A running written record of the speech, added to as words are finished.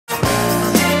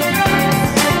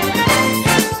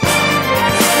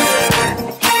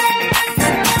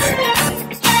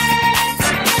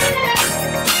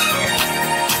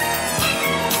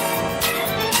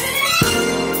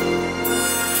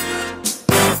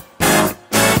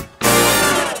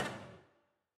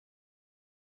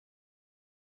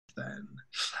then.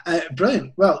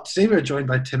 Brilliant. Well, today we're joined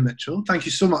by Tim Mitchell. Thank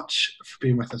you so much for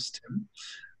being with us, Tim.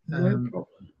 No problem.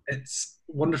 It's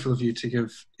wonderful of you to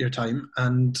give your time.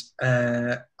 And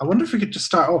I wonder if we could just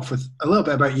start off with a little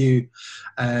bit about you,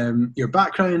 your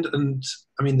background, and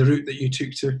I mean, the route that you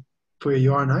took to where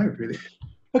you are now, really.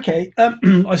 Okay,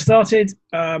 I started.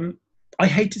 I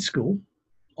hated school.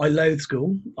 I loathed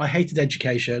school. I hated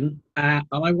education, and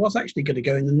I was actually going to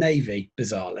go in the Navy,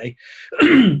 bizarrely.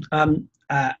 And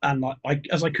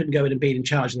as I couldn't go in and be in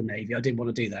charge of the Navy, I didn't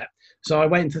want to do that. So I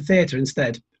went into theatre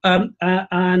instead, and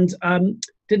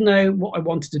didn't know what I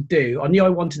wanted to do. I knew I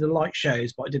wanted to light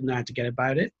shows, but I didn't know how to get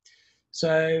about it.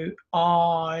 So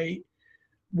I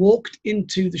walked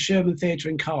into the Sherman Theatre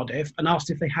in Cardiff and asked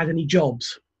if they had any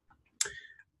jobs.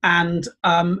 And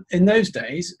in those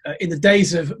days, in the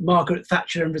days of Margaret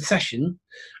Thatcher and recession,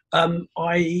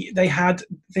 they had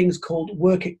things called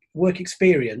work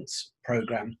experience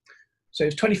program. So it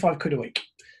was 25 quid a week.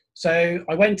 So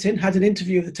I went in, had an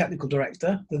interview with the technical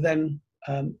director, the then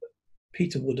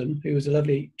Peter Woodham, who was a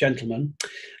lovely gentleman,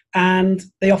 and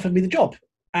they offered me the job.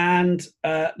 And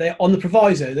they on the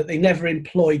proviso that they never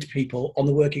employed people on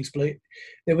the work experience.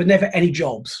 There were never any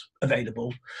jobs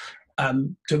available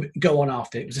to go on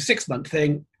after. It was a 6-month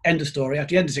thing, end of story.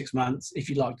 After the end of 6 months, if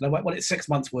you liked, and I went, well, it's 6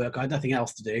 months work. I had nothing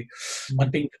else to do.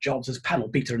 I'd been for jobs as panel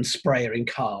beater and sprayer in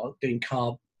car, doing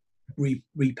car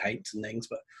repaints and things,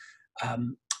 but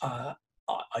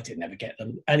I didn't ever get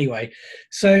them. Anyway,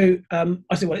 so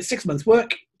I said, well, it's 6 months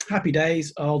work, happy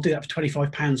days. I'll do that for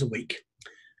 £25 a week.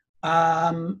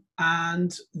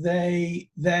 And they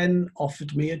then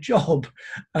offered me a job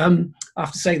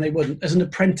after saying they wouldn't, as an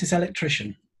apprentice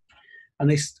electrician.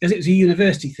 And as it was a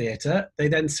university theatre, they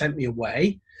then sent me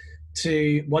away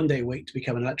to 1 day a week to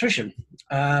become an electrician,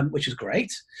 which was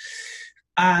great.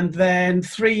 And then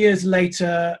 3 years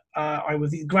later, I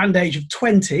was the grand age of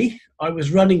 20. I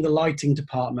was running the lighting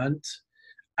department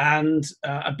and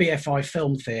a BFI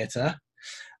film theatre,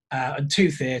 and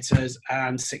 2 theatres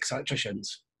and 6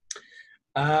 electricians.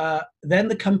 Then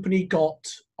the company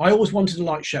I always wanted to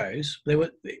light shows.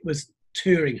 It was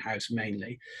touring house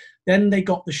mainly. Then they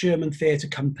got the Sherman Theatre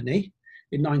Company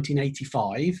in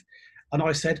 1985. And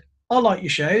I said, I'll light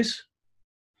your shows.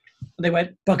 And they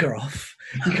went, bugger off.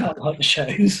 You can't light the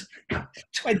shows.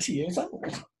 20 years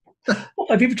old. Well,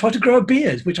 I've even tried to grow a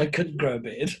beard, which I couldn't grow a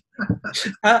beard.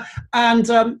 And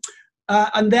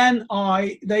then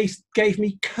they gave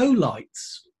me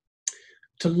co-lights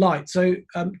to light. So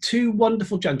 2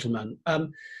 wonderful gentlemen,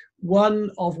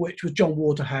 one of which was John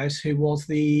Waterhouse, who was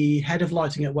the head of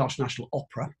lighting at Welsh National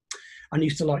Opera and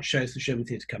used to light shows for the Sherman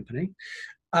Theatre Company.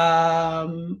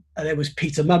 And there was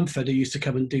Peter Mumford, who used to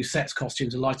come and do sets,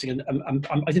 costumes and lighting. And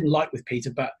I didn't like with Peter,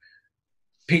 but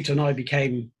Peter and I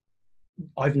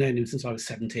I've known him since I was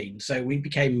 17. So we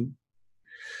became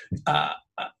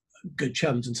good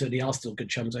chums, and certainly are still good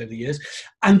chums over the years.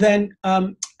 And then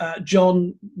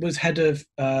John was head of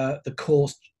the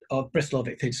course of Bristol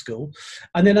Vic Theatre School.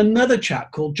 And then another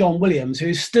chap called John Williams, who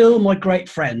is still my great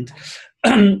friend.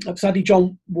 Sadly,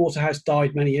 John Waterhouse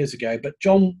died many years ago, but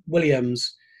John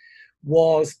Williams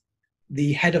was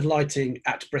the head of lighting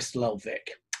at Bristol Old Vic,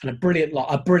 and a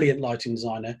brilliant lighting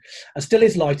designer, and still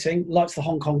is lights the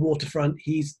Hong Kong waterfront.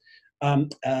 He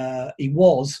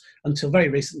was, until very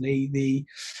recently, the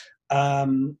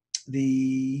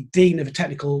Dean of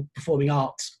Technical Performing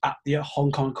Arts at the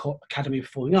Hong Kong Academy of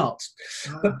Performing Arts.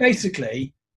 But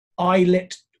basically, I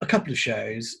lit a couple of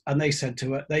shows, and they said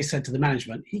to the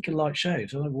management, he can light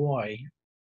shows. I'm like,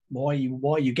 why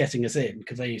are you getting us in?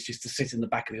 Because they used to sit in the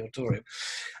back of the auditorium.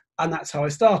 And that's how I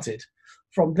started.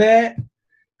 From there,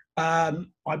 I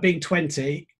being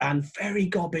 20 and very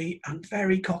gobby and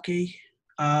very cocky,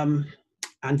 and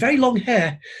very long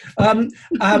hair, I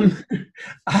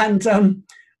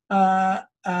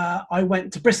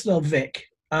went to Bristol Old Vic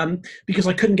because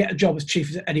I couldn't get a job as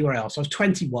chief anywhere else. I was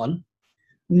 21.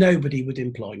 Nobody would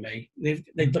employ me.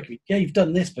 They'd look at me, yeah, you've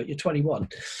done this, but you're 21.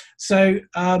 So,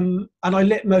 and I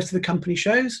lit most of the company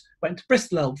shows, went to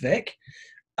Bristol Old Vic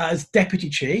as deputy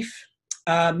chief,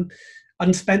 and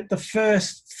spent the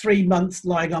first 3 months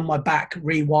lying on my back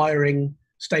rewiring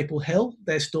Staple Hill,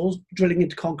 their stores, drilling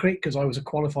into concrete because I was a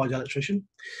qualified electrician.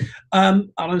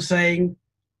 And I'm saying,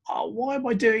 oh, why am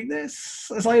I doing this?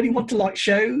 As I only want to light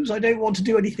shows. I don't want to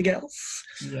do anything else.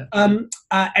 Yeah.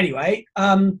 Anyway,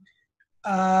 I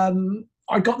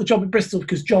got the job at Bristol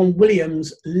because John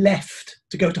Williams left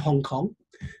to go to Hong Kong.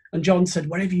 And John said,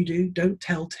 whatever you do, don't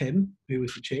tell Tim, who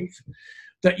was the chief,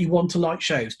 that you want to light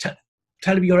shows. Tell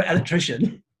him you're an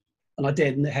electrician. And I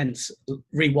did, and hence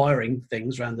rewiring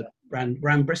things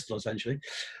around Bristol, essentially.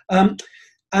 And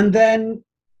then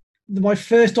my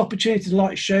first opportunity to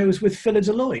light a show was with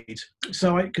Phillida Lloyd.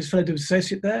 So because Phillida was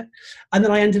associate there. And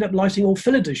then I ended up lighting all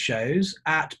Phillida's shows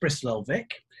at Bristol Old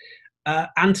Vic.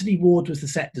 Anthony Ward was the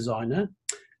set designer.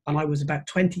 And I was about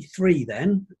 23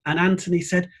 then. And Anthony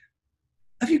said,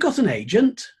 have you got an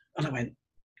agent? And I went,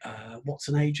 what's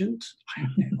an agent? I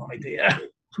have no idea.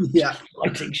 Yeah.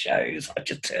 Lighting shows. I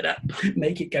just turn up,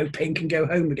 make it go pink and go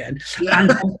home again. Yeah.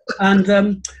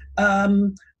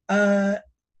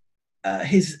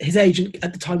 His agent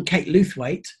at the time, Kate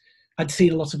Luthwaite, had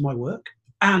seen a lot of my work,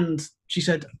 and she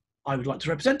said, I would like to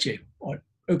represent you.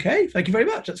 Okay, thank you very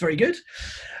much, that's very good.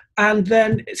 And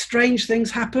then strange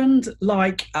things happened,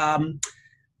 like the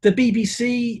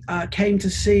BBC came to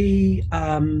see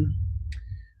a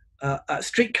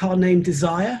streetcar named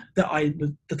Desire that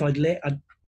I'd lit, had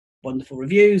wonderful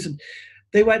reviews, and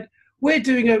they went, we're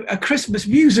doing a Christmas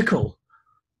musical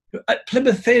at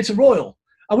Plymouth Theatre Royal,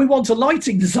 and we want a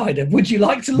lighting designer. Would you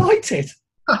like to light it?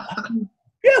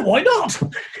 Yeah, why not?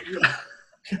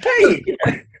 Hey,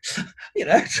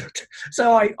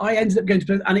 So I ended up going to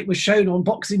Plymouth, and it was shown on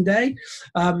Boxing Day,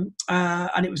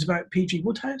 and it was about PG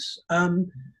Woodhouse. They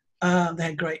had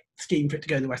a great scheme for it to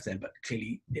go in the West End, but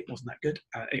clearly it wasn't that good.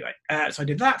 Anyway, so I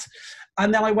did that,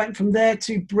 and then I went from there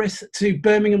to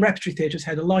Birmingham Repertory Theatre as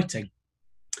head of lighting.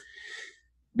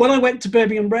 When I went to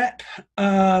Birmingham Rep,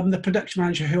 the production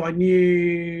manager who I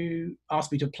knew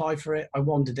asked me to apply for it. I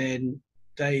wandered in.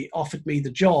 They offered me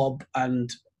the job,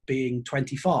 and being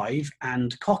 25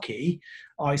 and cocky,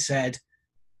 I said,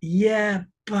 yeah,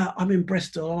 but I'm in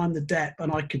Bristol, I'm the dep,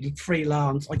 and I could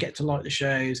freelance. I get to light the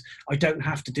shows. I don't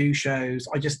have to do shows.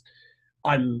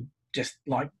 I'm just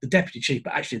like the deputy chief,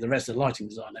 but actually the resident lighting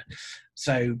designer.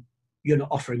 So you're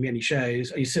not offering me any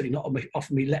shows. And you're certainly not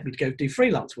offering me, let me go do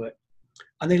freelance work.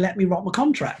 And they let me write my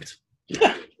contract.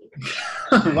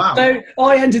 Wow. So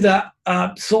I ended up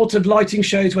sort of lighting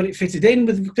shows when it fitted in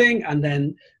with the thing. And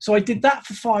then, so I did that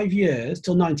for 5 years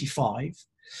till 95.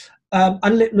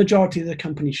 And lit the majority of the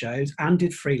company shows and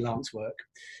did freelance work.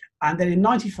 And then in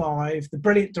 95, the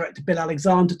brilliant director Bill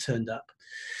Alexander turned up,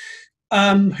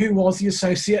 who was the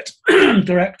associate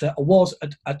director, or was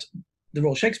at the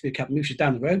Royal Shakespeare Company, which is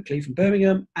down the road, clearly from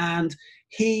Birmingham. And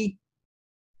he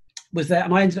was there,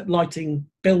 and I ended up lighting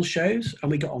Bill's shows,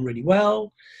 and we got on really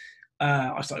well.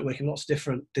 I started working with lots of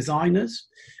different designers.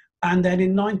 And then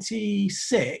in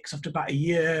 96, after about a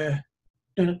year,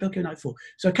 no, Bill came in 94.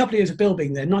 So a couple of years of Bill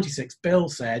being there, 96, Bill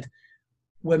said,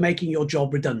 we're making your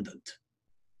job redundant.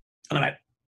 And I went,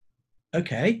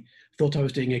 okay, thought I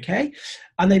was doing okay.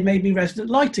 And they made me resident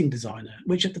lighting designer,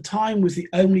 which at the time was the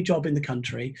only job in the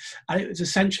country. And it was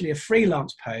essentially a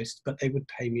freelance post, but they would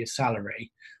pay me a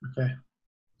salary. Okay.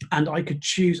 And I could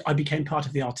choose, I became part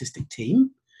of the artistic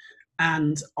team,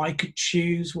 and I could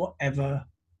choose whatever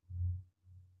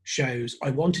shows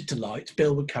I wanted to light.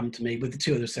 Bill would come to me with the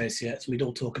two other associates, and we'd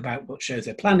all talk about what shows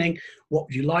they're planning. What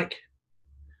would you like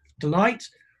to light?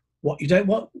 What you don't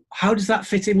want? How does that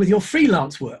fit in with your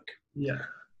freelance work? Yeah.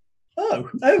 Oh,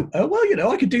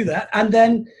 well, I could do that. And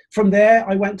then from there,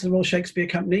 I went to the Royal Shakespeare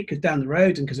Company, because down the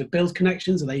road, and because of Bill's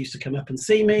connections, and they used to come up and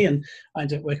see me, and I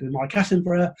ended up working with Mike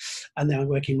Attenborough, and then I'm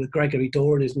working with Gregory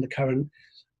Doran, who's the current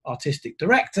artistic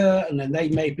director, and then they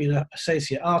made me an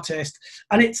associate artist.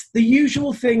 And it's the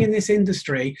usual thing in this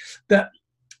industry that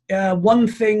one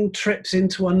thing trips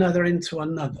into another.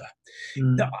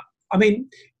 I mean,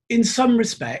 in some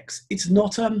respects, it's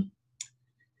not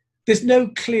there's no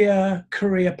clear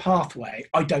career pathway,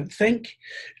 I don't think.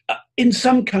 In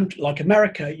some countries, like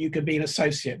America, you could be an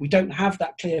associate. We don't have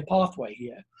that clear pathway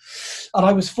here. And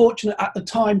I was fortunate at the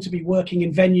time to be working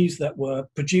in venues that were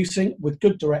producing with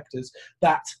good directors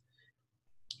that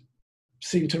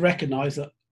seemed to recognise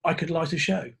that I could light a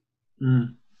show.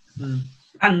 And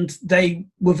they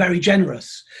were very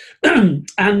generous.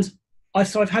 And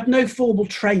so I've had no formal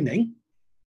training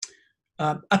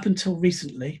up until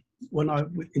recently.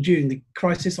 During the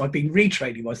crisis, I've been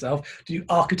retraining myself to do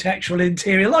architectural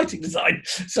interior lighting design.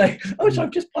 So, which I've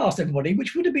just passed everybody,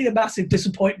 which would have been a massive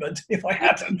disappointment if I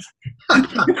hadn't.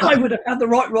 I would have had the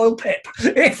right royal pip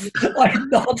if I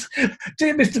had not.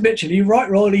 Dear Mr. Mitchell, you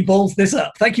right royally balls this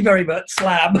up. Thank you very much,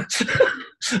 slam.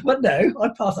 But no, I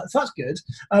passed that, so that's good.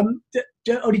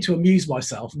 Only to amuse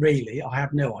myself, really. I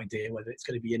have no idea whether it's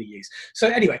going to be any use. So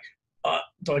anyway,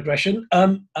 digression.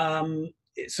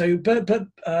 So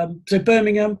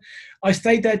Birmingham, I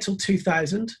stayed there till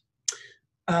 2000.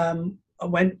 At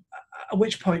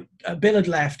which point Bill had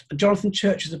left, and Jonathan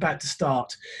Church was about to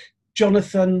start.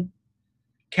 Jonathan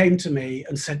came to me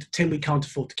and said, Tim, we can't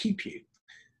afford to keep you,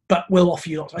 but we'll offer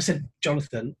you lots. I said,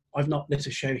 Jonathan, I've not lit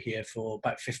a show here for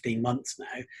about 15 months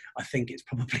now. I think it's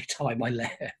probably time I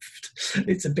left.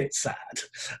 It's a bit sad.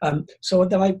 So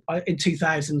then in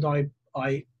 2000,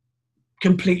 I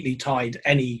completely tied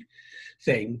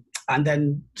anything. And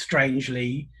then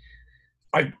strangely,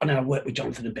 I know I worked with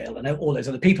Jonathan and Bill, I know all those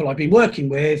other people I've been working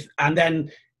with. And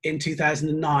then in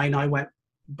 2009, I went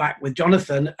back with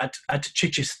Jonathan at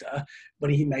Chichester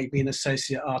when he made me an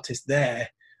associate artist there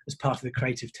as part of the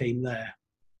creative team there.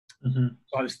 Mm-hmm.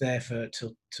 So I was there for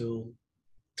till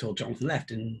Jonathan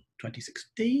left in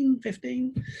 2016,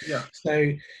 15. Yeah.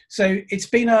 So it's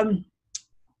been an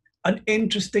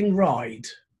interesting ride,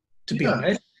 to be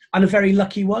honest, and a very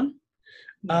lucky one.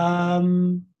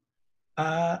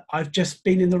 I've just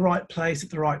been in the right place at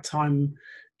the right time,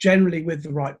 generally with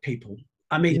the right people.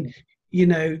 I mean, you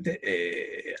know,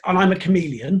 and I'm a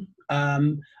chameleon.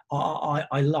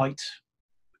 I light.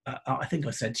 I think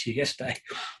I said to you yesterday,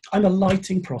 I'm a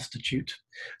lighting prostitute.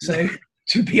 So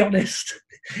to be honest,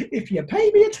 if you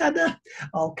pay me a tenner,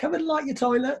 I'll come and light your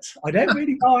toilet. I don't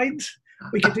really mind.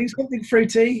 We could do something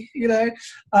fruity, you know.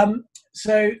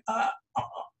 So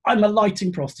I'm a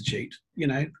lighting prostitute. You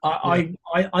know, I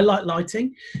like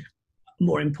lighting.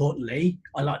 More importantly,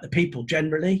 I like the people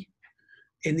generally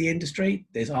in the industry.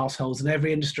 There's arseholes in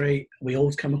every industry. We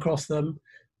always come across them.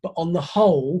 But on the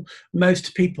whole,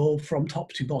 most people from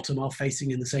top to bottom are facing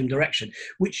in the same direction,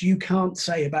 which you can't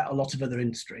say about a lot of other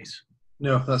industries.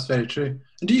 No, that's very true.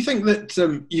 And do you think that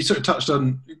you sort of touched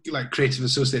on like creative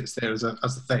associates there as a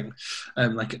thing,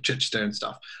 like at Chichester and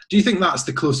stuff? Do you think that's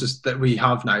the closest that we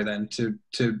have now then to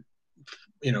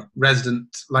you know, resident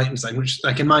lighting design, which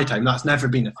like in my time that's never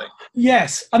been a thing?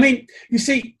 Yes, I mean, you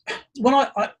see, when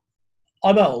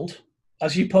I'm old,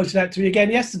 as you pointed out to me again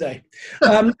yesterday.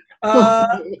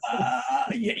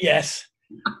 Yes,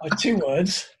 two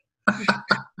words.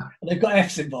 They've got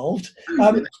F's involved.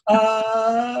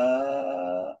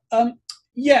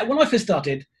 Yeah, when I first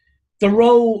started, the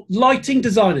role lighting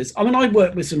designers. I mean, I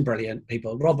worked with some brilliant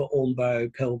people: Robert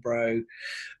Ornbow, Pilbro,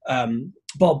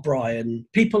 Bob Bryan,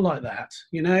 people like that.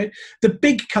 You know, the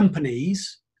big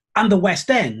companies and the West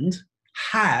End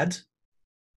had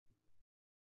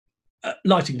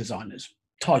lighting designers.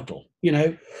 Title, you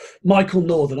know, Michael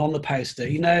Northern on the poster,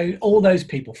 you know, all those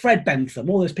people, Fred Bentham,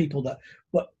 all those people that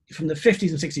were from the 50s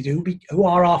and 60s who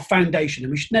are our foundation, and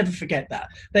we should never forget that.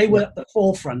 They were at the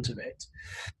forefront of it,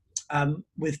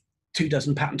 with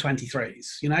 24 patent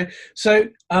 23s, you know. So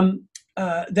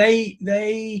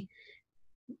they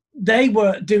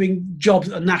were doing jobs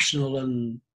at National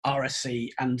and RSC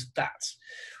and that.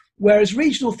 Whereas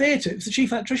regional theatre, it was the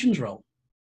chief electrician's role.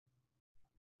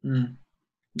 Mm.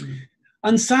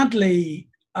 And sadly,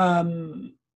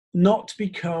 not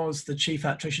because the chief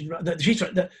electrician,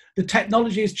 the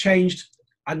technology has changed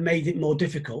and made it more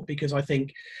difficult, because I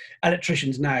think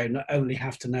electricians now not only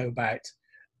have to know about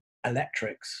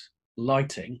electrics,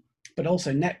 lighting, but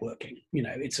also networking. You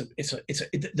know,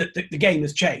 the game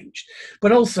has changed.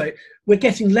 But also, we're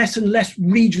getting less and less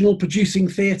regional producing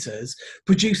theatres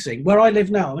producing. Where I live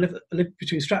now, I live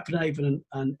between Stratford and Avon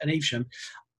and Evesham.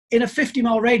 In a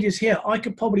 50-mile radius here, I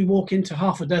could probably walk into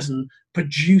half a dozen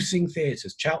producing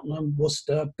theatres: Cheltenham,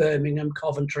 Worcester, Birmingham,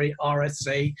 Coventry,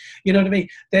 RSC. You know what I mean?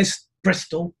 There's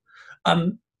Bristol.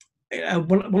 When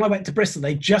I went to Bristol,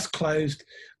 they just closed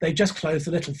the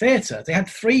little theatre. They had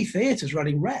 3 theatres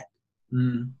running red.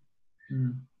 Mm.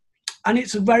 Mm. And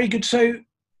it's a very good. So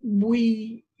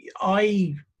and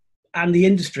the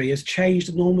industry has changed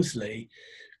enormously.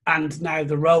 And now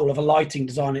the role of a lighting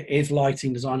designer is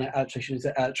lighting designer, electrician is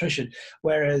electrician.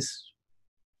 Whereas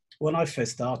when I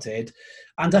first started,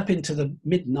 and up into the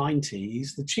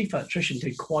mid-90s, the chief electrician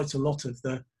did quite a lot of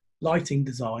the lighting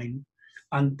design,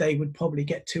 and they would probably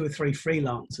get 2 or 3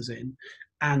 freelancers in,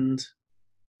 and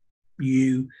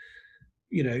you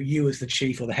as the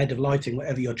chief or the head of lighting,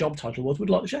 whatever your job title was,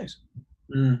 would light the shows.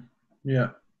 Mm. Yeah.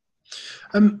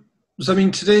 So I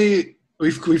mean, today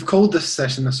we've called this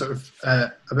session a sort of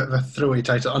a bit of a throwaway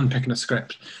title, Unpicking a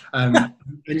Script. And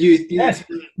you Yes.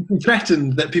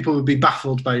 threatened that people would be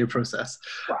baffled by your process.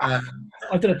 I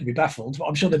don't have to be baffled, but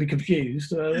I'm sure they'd be confused.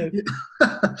 So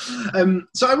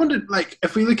I wondered, like,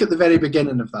 if we look at the very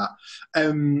beginning of that,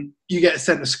 you get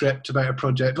sent a script about a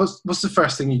project. What's the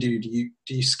first thing you do? Do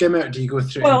you skim it? Or do you go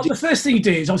through? Well, the first thing you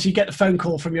do is obviously you get the phone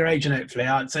call from your agent, hopefully,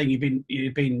 saying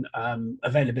you've been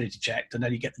availability checked, and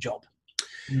then you get the job.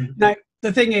 Mm-hmm. Now,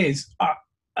 the thing is,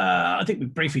 I think we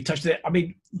briefly touched it. I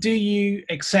mean, do you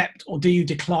accept or do you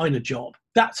decline a job?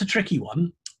 That's a tricky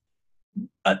one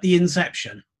at the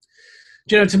inception.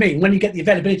 Do you know what I mean? When you get the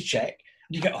availability check,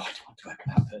 and you go, "Oh, I don't want to work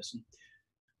with that person,"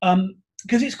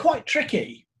 because it's quite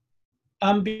tricky.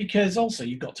 Because also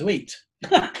you've got to eat.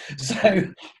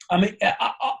 So, I mean,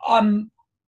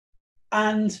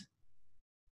 and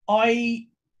I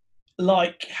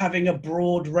like having a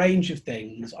broad range of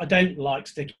things. I don't like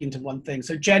sticking to one thing.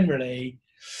 So generally,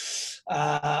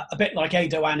 a bit like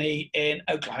Ado Annie in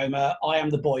Oklahoma, I am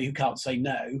the boy who can't say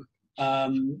no.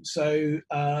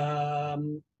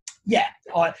 Yeah,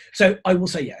 so I will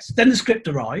say yes. Then the script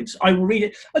arrives. I will read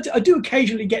it. I do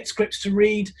occasionally get scripts to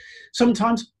read.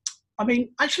 Sometimes, I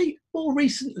mean, actually, more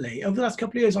recently, over the last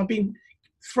couple of years, I've been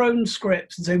thrown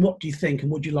scripts and saying, "What do you think,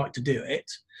 and would you like to do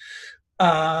it?"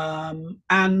 And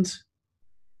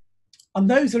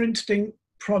those are interesting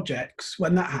projects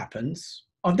when that happens.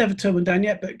 I've never turned one down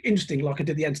yet, but interesting. Like I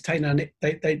did the Entertainer, and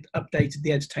they updated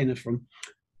the Entertainer from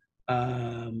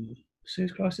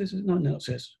Suez Crisis. No, not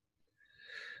Suez.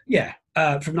 Yeah,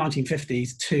 from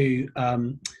 1950s to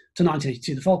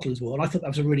 1982, the Falklands War, and I thought that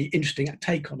was a really interesting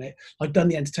take on it. I'd done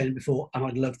the Entertainer before, and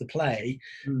I'd loved the play,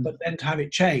 but then to have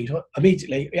it change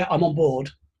immediately, yeah, I'm on board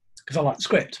because I like the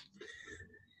script.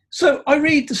 So I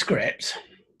read the script.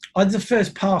 I did the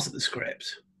first pass at the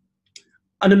script,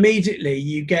 and immediately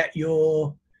you get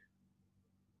your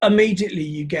own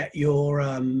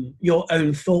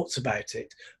thoughts about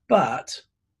it. But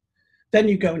then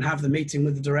you go and have the meeting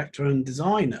with the director and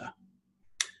designer,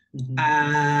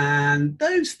 and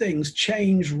those things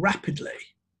change rapidly.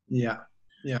 Yeah.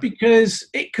 Because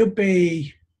it could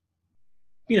be,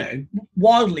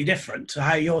 wildly different to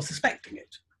how you're suspecting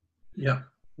it. Yeah.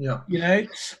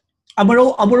 And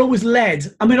we're always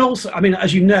led.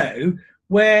 As you know,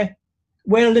 we're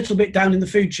a little bit down in the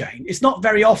food chain. It's not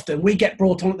very often we get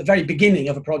brought on at the very beginning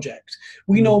of a project.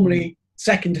 We normally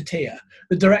second tier.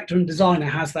 The director and designer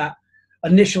has that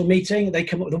initial meeting. They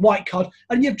come up with a white card,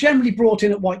 and you're generally brought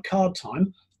in at white card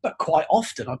time. But quite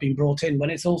often, I've been brought in when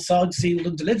it's all signed, sealed,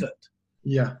 and delivered.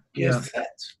 Yeah. Here's the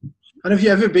set. And have you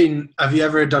ever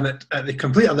done it at the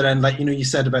complete other end? Like, you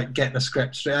said about getting a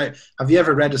script straight out. Have you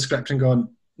ever read a script and gone,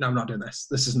 no, I'm not doing this.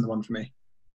 This isn't the one for me?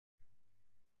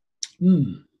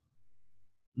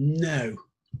 No.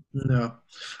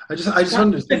 I just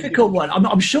wonder. It's a difficult one.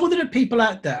 I'm sure there are people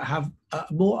out there have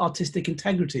more artistic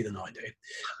integrity than I do.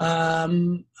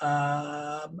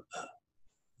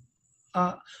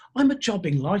 I'm a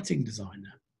jobbing lighting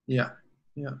designer. Yeah.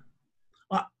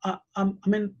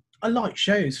 I like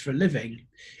shows for a living.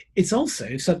 It's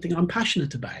also something I'm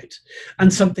passionate about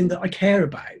and something that I care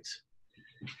about.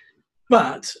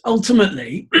 But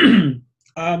ultimately,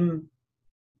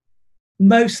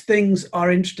 most things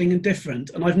are interesting and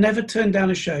different. And I've never turned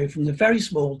down a show from the very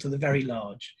small to the very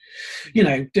large.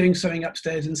 Doing something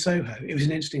upstairs in Soho. It was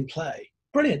an interesting play.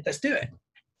 Brilliant, let's do it.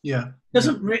 Yeah.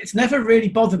 It's never really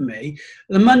bothered me.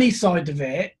 The money side of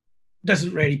it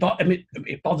doesn't really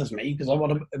it bothers me because I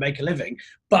want to make a living,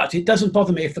 but it doesn't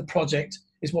bother me if the project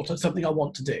is something I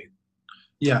want to do.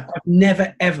 Yeah. I've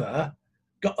never ever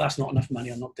got, that's not enough money,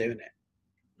 I'm not doing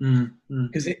it.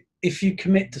 Because if you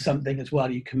commit to something as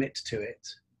well, you commit to it.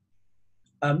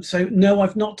 So no,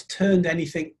 I've not turned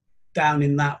anything down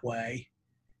in that way.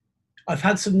 I've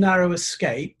had some narrow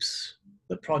escapes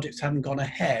that projects haven't gone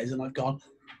ahead, and I've gone,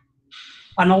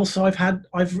 and also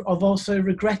I've also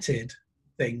regretted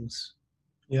things.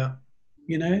 Yeah.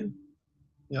 Yeah,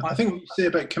 I think what you say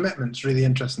about commitment's really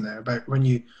interesting there. About when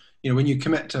you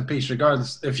commit to a piece,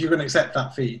 regardless if you're going to accept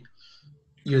that fee,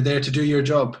 you're there to do your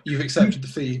job. You've accepted the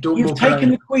fee. You've taken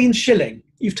the Queen's shilling.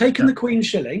 You've taken the Queen's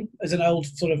shilling, as an old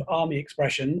sort of army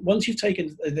expression. Once you've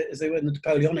taken, as they were in the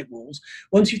Napoleonic Wars,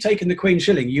 once you've taken the Queen's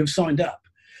shilling, you've signed up.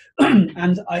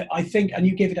 And I think, and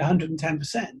you give it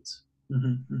 110%.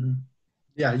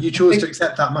 Yeah, you chose to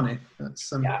accept that money.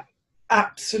 That's yeah,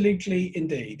 absolutely,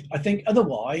 indeed. I think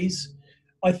otherwise,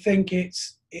 I think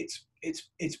it's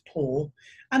poor.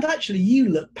 And actually, you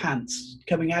look pants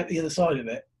coming out the other side of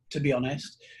it. To be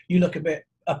honest, you look a bit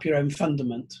up your own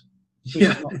fundament, which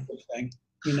is not a good thing.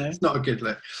 It's not a good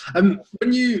look.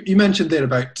 When you mentioned there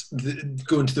about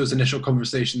going to those initial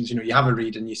conversations, you have a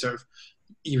read and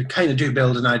you kind of do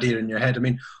build an idea in your head. I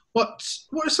mean, what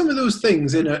are some of those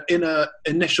things in a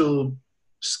initial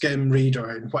skim read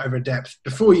or in whatever depth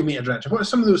before you meet a director? What are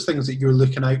some of those things that you're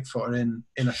looking out for in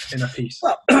a piece?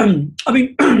 Well, I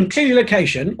mean, clearly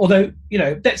location. Although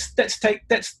let's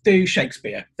do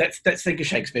Shakespeare. Let's think of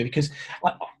Shakespeare, because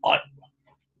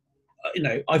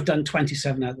I've done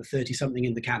 27 out of the 30 something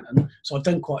in the canon, so I've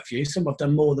done quite a few. Some I've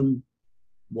done more than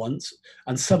once,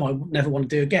 and some I never want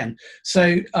to do again.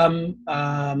 So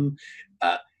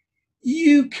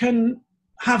you can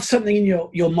have something in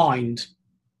your mind.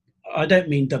 I don't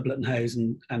mean doublet and hose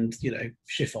and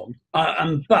chiffon,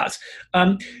 but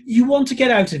you want to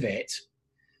get out of it.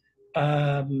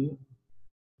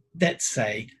 Let's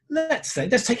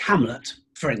take Hamlet.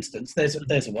 for instance, there's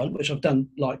a one which I've done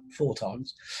like 4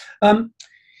 times.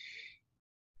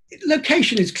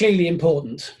 Location is clearly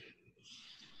important.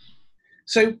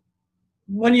 So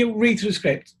when you read through the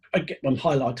script, I get my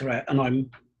highlighter out and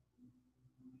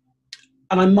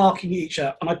I'm marking each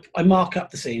up, and I mark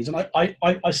up the scenes, and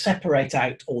I separate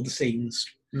out all the scenes.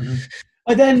 Mm-hmm.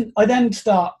 I then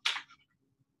start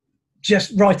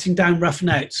just writing down rough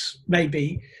notes.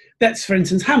 Maybe that's, for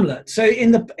instance, Hamlet. So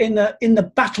in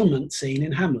the battlement scene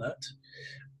in Hamlet,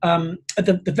 at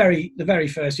the very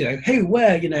first, who,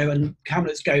 where, and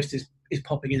Hamlet's ghost is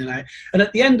popping in and out, and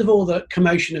at the end of all the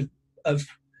commotion of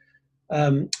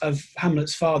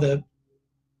Hamlet's father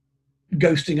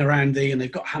ghosting around and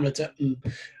they've got Hamlet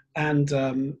and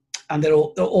they're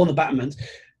all on the battlements.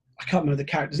 I can't remember the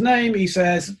character's name. He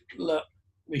says, "Look,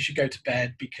 we should go to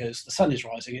bed because the sun is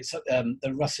rising. It's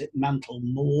the russet mantle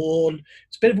morn."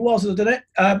 It's a bit of a was, isn't it?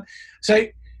 So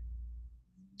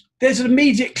there's an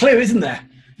immediate clue, isn't there?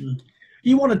 Mm.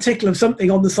 You want a tickle of something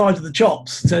on the side of the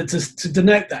chops to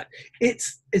denote that.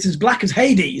 It's as black as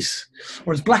Hades,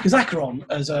 or as black as Acheron,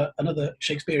 as another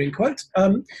Shakespearean quote.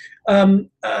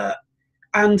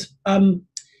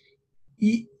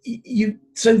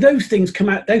 So those things come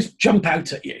out, those jump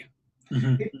out at you.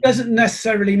 Mm-hmm. It doesn't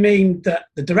necessarily mean that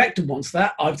the director wants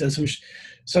that. I've done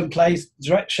some plays,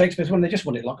 Shakespeare's one, they just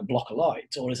want it like a block of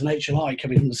light, or as an HLI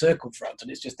coming from the circle front, and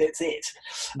it's it.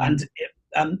 Mm-hmm.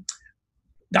 And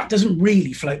that doesn't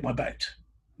really float my boat.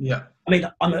 Yeah. I mean,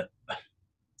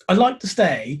 I like to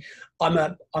say I'm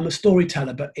a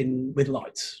storyteller, but with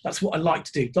lights. That's what I like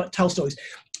to do, like tell stories.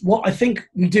 What I think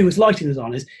we do as lighting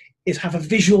designers is have a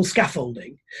visual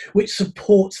scaffolding which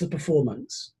supports the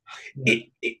performance. Yeah.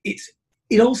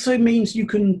 It also means you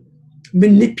can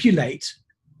manipulate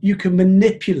the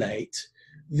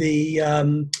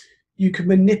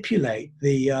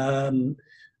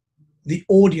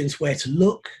audience, where to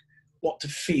look, what to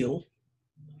feel,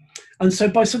 and so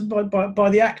by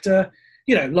the actor,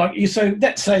 so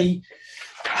let's say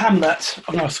Hamlet.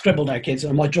 I'm going to scribble now, kids,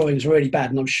 and my drawing's really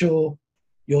bad, and I'm sure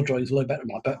your drawing's a little better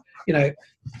than mine, but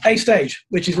a stage,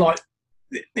 which is like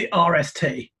the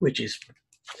RST, which is.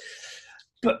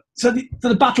 But so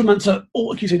the battlements are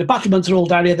all. You see, the battlements are all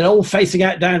down here. They're all facing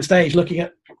out downstage, looking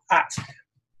at.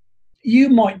 You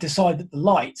might decide that the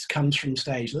light comes from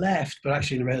stage left, but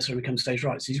actually in the rehearsal it comes stage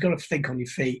right. So you've got to think on your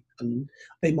feet, and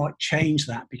they might change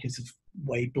that because of the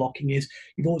way blocking is.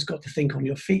 You've always got to think on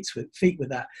your feet with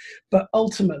that. But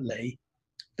ultimately,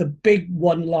 the big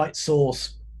one light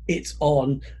source, it's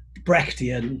on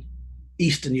Brechtian,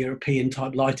 Eastern European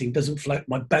type lighting, doesn't float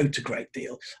my boat a great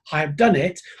deal. I have done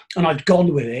it and I've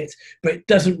gone with it, but it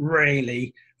doesn't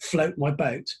really float my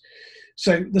boat.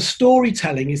 So the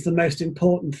storytelling is the most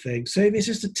important thing. So if it's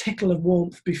just a tickle of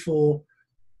warmth before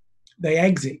they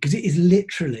exit, because it is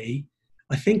literally,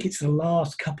 I think it's the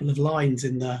last couple of lines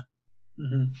in the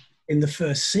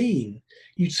first scene.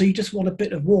 So you just want a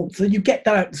bit of warmth. Then you get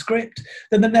that out of the script.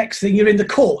 Then the next thing, you're in the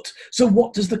court. So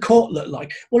what does the court look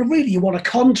like? Well, really, you want to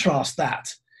contrast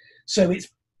that. So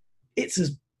it's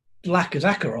as black as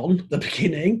Acheron, the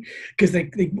beginning, because they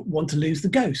want to lose the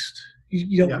ghost.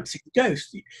 You don't want to see the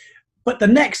ghost. But the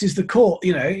next is the court.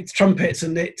 It's trumpets,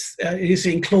 and you're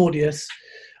seeing Claudius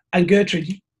and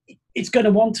Gertrude. It's going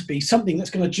to want to be something that's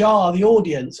going to jar the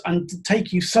audience and to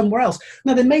take you somewhere else.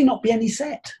 Now, there may not be any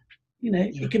set.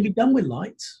 It can be done with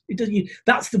lights. It doesn't.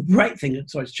 That's the great thing.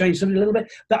 Sorry, to change something a little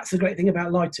bit. That's the great thing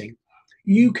about lighting.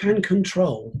 You can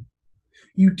control.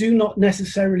 You do not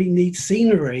necessarily need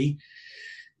scenery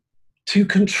to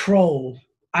control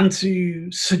and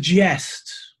to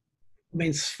suggest. I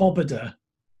mean, Svoboda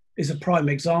is a prime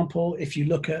example. If you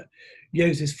look at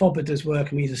Josef Svoboda's work,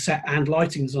 I mean, he's a set and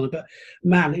lighting designer, but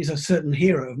man, he's a certain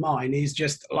hero of mine. He's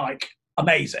just like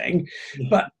amazing,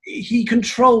 but he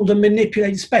controlled and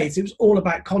manipulated space. It was all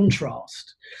about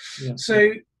contrast.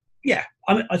 So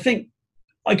I think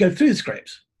I go through the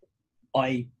script,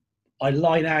 I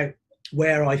line out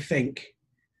where I think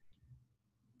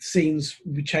scenes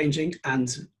will be changing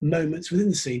and moments within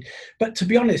the scene, but to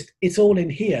be honest, it's all in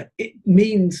here. It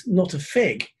means not a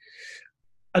fig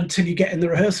until you get in the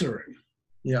rehearsal room.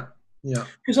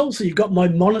 Because also you've got my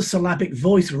monosyllabic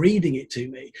voice reading it to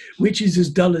me, which is as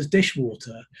dull as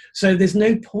dishwater. So there's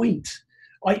no point.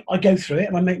 I go through it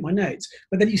and I make my notes.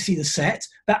 But then you see the set.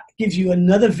 That gives you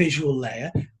another visual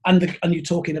layer. And you're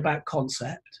talking about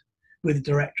concept with the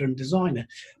director and designer.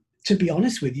 To be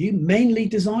honest with you, mainly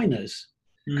designers.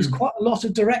 Because quite a lot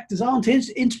of directors aren't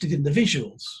interested in the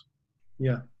visuals.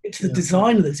 It's the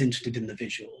designer that's interested in the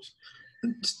visuals.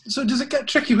 So does it get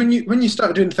tricky when you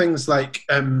start doing things like...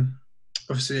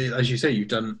 obviously, as you say, you've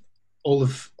done all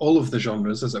of the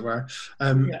genres, as it were.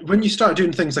 Yeah. When you start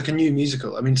doing things like a new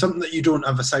musical, I mean, something that you don't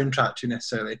have a soundtrack to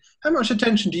necessarily, how much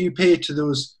attention do you pay to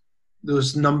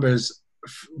those numbers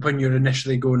when you're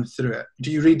initially going through it?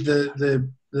 Do you read the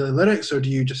lyrics, or do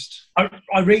you just?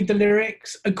 I read the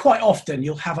lyrics, and quite often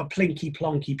you'll have a plinky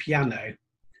plonky piano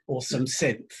or some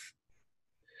synth,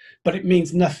 but it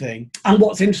means nothing. And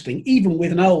what's interesting, even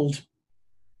with an old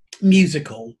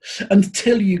musical,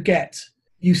 until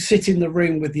you sit in the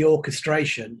room with the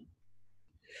orchestration,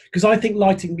 because I think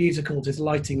lighting musicals is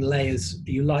lighting layers.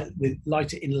 You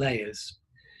light it in layers.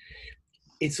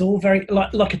 It's all very I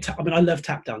mean, I love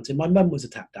tap dancing. My mum was a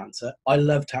tap dancer. I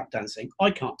love tap dancing. I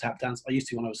can't tap dance. I used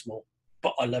to when I was small,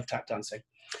 but I love tap dancing.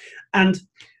 And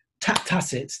tap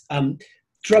tacits,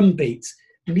 drum beats,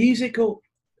 musical.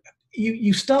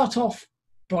 You start off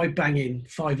by banging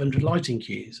 500 lighting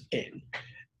cues in,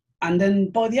 and then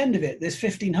by the end of it, there's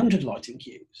 1,500 lighting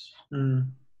cues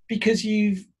because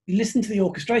you've listened to the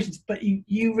orchestrations, but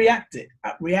you react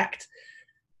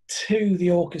to the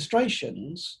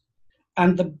orchestrations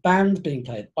and the band being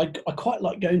played. I quite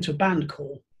like going to a band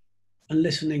call and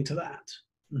listening to that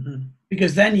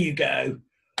because then you go,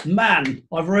 man,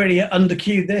 I've really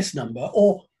undercued this number.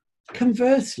 Or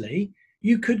conversely,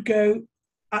 you could go,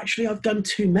 actually, I've done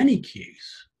too many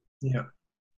cues. Yeah.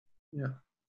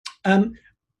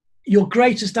 Your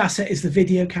greatest asset is the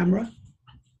video camera.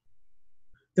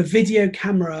 The video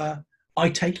camera I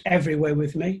take everywhere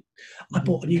with me. I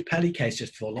bought a new Pelly case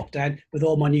just before lockdown with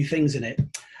all my new things in it.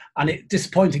 And it's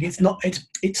disappointing.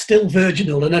 It's still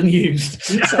virginal and unused.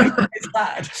 So it's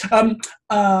bad.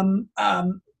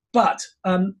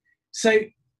 So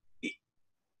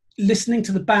listening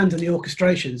to the band and the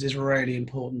orchestrations is really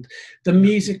important. The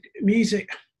music,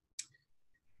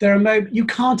 there are you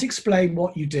can't explain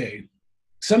what you do.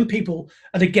 Some people,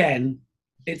 and again,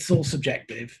 it's all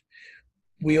subjective.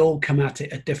 We all come at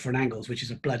it at different angles, which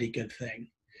is a bloody good thing.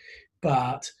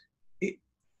 But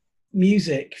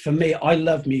music, for me, I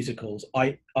love musicals.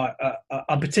 I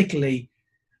particularly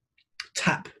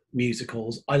tap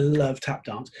musicals. I love tap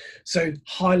dance. So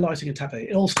highlighting a tap,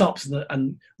 it all stops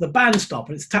and the band stop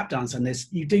and it's tap dance, and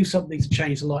you do something to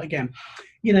change the light again.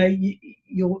 You know,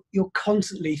 you're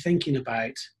constantly thinking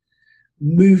about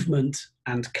movement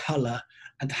and color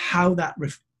and how that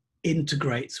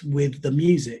integrates with the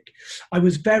music. I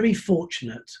was very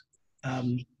fortunate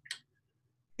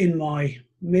in my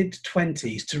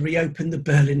mid-20s to reopen the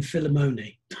Berlin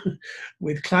Philharmonic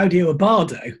with Claudio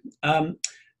Abbado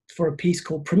for a piece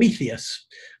called Prometheus.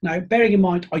 Now, bearing in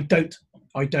mind, I don't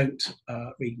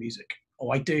read music,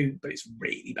 or I do, but it's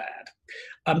really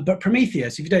bad. But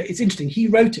Prometheus, if you don't, it's interesting. He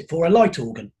wrote it for a light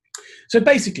organ. So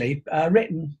basically,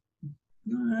 written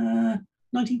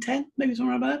 1910, maybe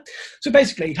somewhere around there. So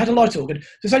basically, had a light organ. So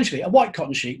essentially, a white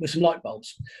cotton sheet with some light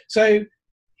bulbs. So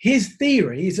his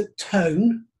theory is that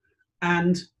tone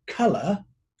and colour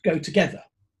go together,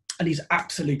 and he's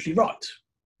absolutely right.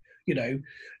 You know,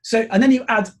 so and then you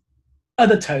add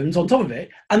other tones on top of it,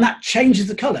 and that changes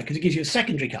the colour because it gives you a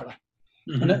secondary colour.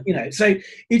 And you know, so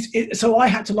so I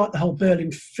had to light the whole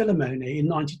Berlin Philharmonic in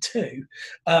 '92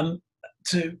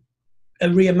 to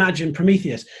reimagine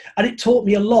Prometheus, and it taught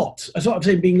me a lot. As what I'm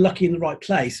saying, being lucky in the right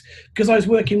place, because I was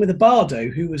working with a bardo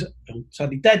who was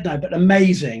sadly dead now, but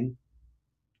amazing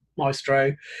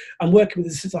maestro, and working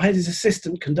with I had his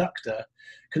assistant conductor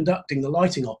conducting the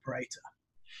lighting operator.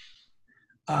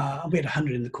 We had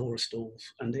 100 in the chorus stalls,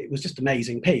 and it was just an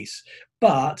amazing piece.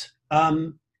 But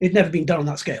it'd never been done on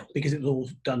that scale because it was all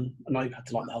done, and I had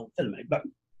to light the whole film. But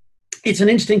it's an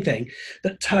interesting thing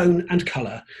that tone and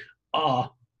colour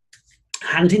are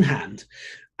hand in hand,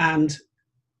 and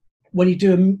when you're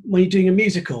doing a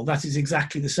musical, that is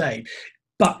exactly the same.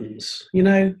 Buttons, you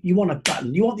know, you want a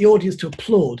button, you want the audience to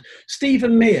applaud.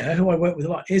 Stephen Mear, who I work with a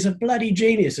lot, is a bloody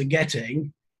genius at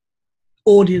getting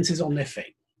audiences on their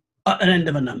feet at an end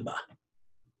of a number,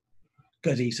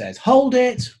 because he says, hold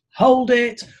it,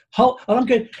 and I'm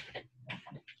going,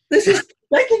 this is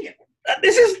like, hang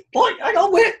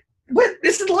on,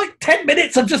 this is like 10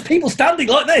 minutes of just people standing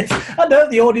like this. I know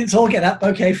the audience all get up.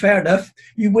 Okay, fair enough.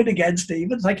 You win again,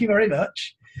 Stephen. Thank you very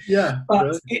much. Yeah.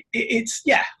 But it's,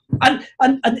 yeah. And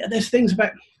there's things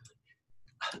about,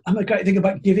 a great thing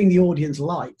about giving the audience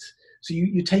light. So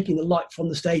you're taking the light from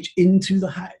the stage into the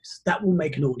house. That will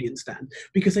make an audience stand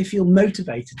because they feel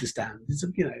motivated to stand. It's,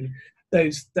 you know,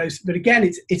 those. But again,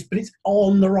 it's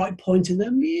on the right point in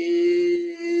them.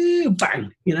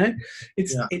 Bang. You know,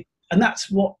 and that's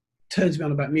what turns me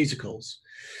on about musicals.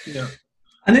 Yeah.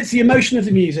 And it's the emotion of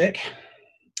the music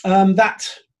that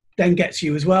then gets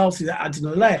you as well. So that adds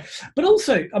another layer. But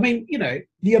also, I mean, you know,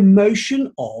 the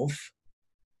emotion of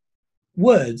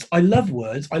words. I love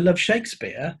words. I love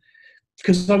Shakespeare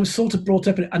because I was sort of brought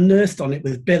up and nursed on it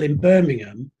with Bill in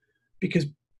Birmingham, because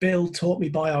Bill taught me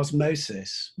by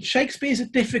osmosis. Shakespeare's a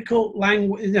difficult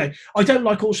language. You know, I don't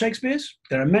like all Shakespeare's.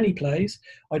 There are many plays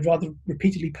I'd rather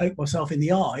repeatedly poke myself in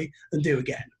the eye than do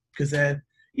again, because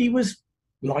he was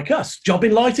like us,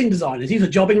 jobbing lighting designers. He was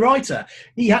a jobbing writer.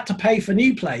 He had to pay for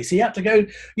new plays. He had to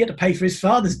pay for his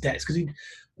father's debts because he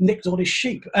nicked all his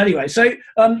sheep. Anyway, so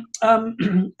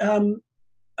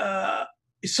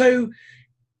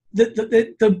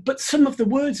but some of the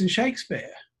words in Shakespeare,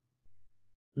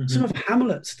 some of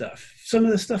Hamlet stuff, some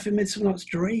of the stuff in Midsummer Night's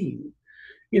Dream,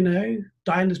 you know,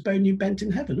 Diana's bone you bent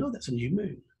in heaven. Oh, that's a new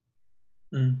moon.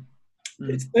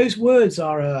 Those words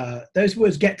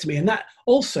get to me, and that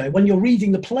also, when you're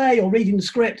reading the play or reading the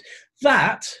script,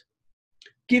 that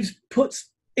puts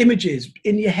images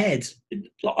in your head.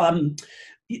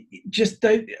 Just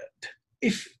don't.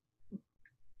 If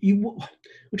you, what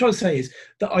I'm trying to say is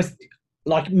that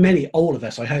all of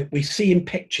us, I hope, we see in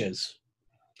pictures.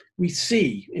 We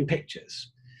see in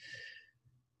pictures,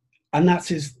 and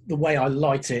that is the way I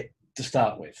light it to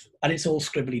start with. And it's all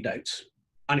scribbly notes,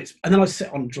 and then I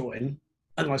sit on drawing,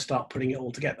 and I start putting it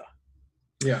all together.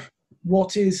 Yeah.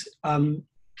 What you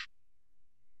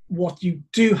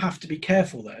do have to be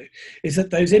careful, though, is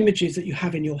that those images that you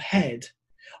have in your head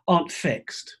aren't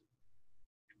fixed,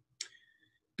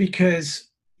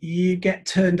 because you get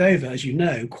turned over, as you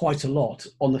know, quite a lot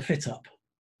on the fit up.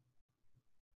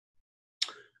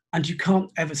 And you can't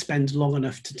ever spend long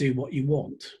enough to do what you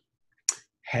want.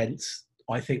 Hence,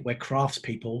 I think we're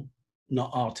craftspeople, not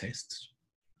artists,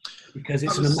 because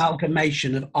it's an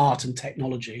amalgamation of art and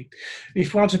technology.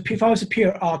 If I was a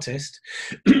pure artist,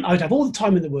 I'd have all the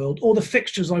time in the world, all the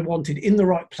fixtures I wanted in the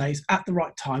right place at the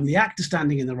right time, the actor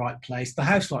standing in the right place, the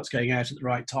house lights going out at the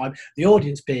right time, the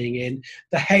audience being in,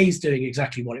 the haze doing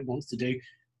exactly what it wants to do.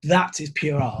 That is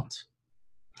pure art.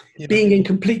 Yeah. Being in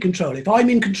complete control. If I'm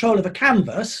in control of a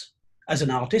canvas as an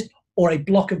artist, or a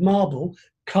block of marble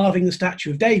carving the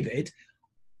statue of David,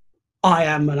 I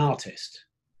am an artist.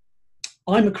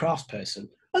 I'm a craftsperson.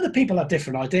 Other people have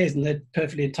different ideas, and they're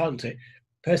perfectly entitled to it.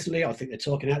 Personally, I think they're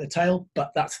talking out the tail,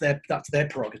 but that's their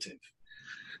prerogative.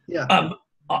 Yeah.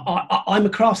 I'm a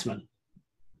craftsman.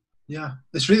 Yeah,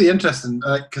 it's really interesting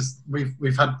because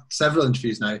we've had several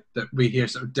interviews now that we hear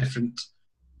sort of different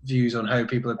views on how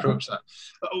people approach that.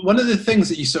 One of the things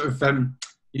that you sort of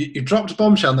you dropped a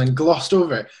bombshell and then glossed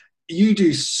over, you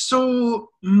do so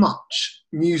much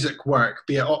music work,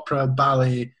 be it opera,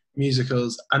 ballet,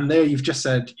 musicals, and there you've just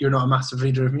said you're not a massive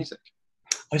reader of music.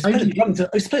 I played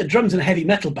drums in a heavy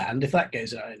metal band, if that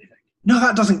goes out anything. No,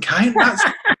 that doesn't count.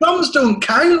 Drums don't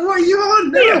count. What are you on?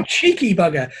 No. You cheeky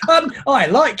bugger. I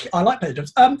like playing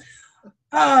drums.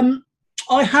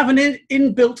 I have an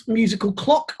inbuilt musical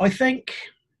clock, I think.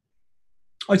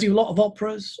 I do a lot of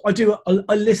operas. I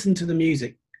listen to the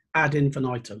music ad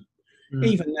infinitum.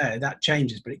 Even though that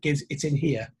changes, but it's in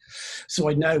here, so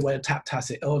I know where to tap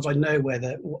it, or I know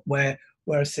where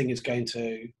a singer's going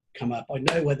to come up. I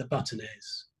know where the button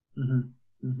is.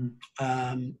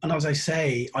 And as I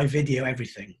say, I video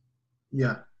everything.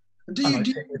 Yeah. Do you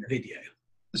video?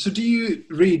 So do you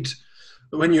read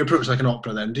when you approach like an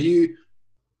opera? Then do you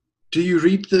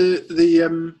read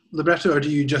the libretto, or do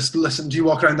you just listen? Do you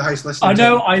walk around the house listening?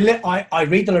 I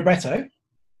read the libretto.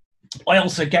 I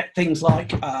also get things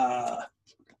like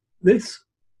this.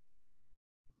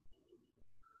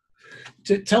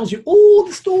 It tells you all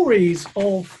the stories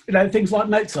of things like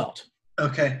Mozart.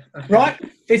 Okay. Right?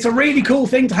 It's a really cool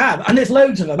thing to have, and there's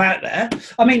loads of them out there.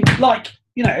 I mean,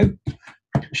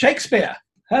 Shakespeare.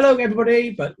 Hello,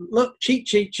 everybody. But look,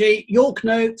 cheat. York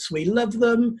notes. We love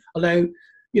them. Although,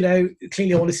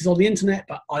 clearly all this is on the internet,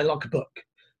 but I like a book.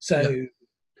 So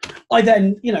yeah. I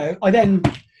then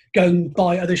go and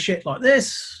buy other shit like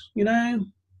this. Yeah.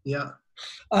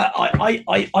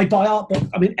 I buy art books.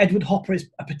 I mean, Edward Hopper is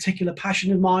a particular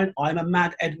passion of mine. I'm a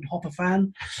mad Edward Hopper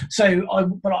fan. So I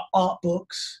buy art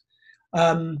books.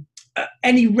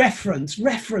 Any reference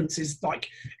is like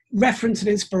reference and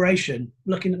inspiration,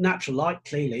 looking at natural light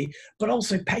clearly, but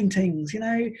also paintings.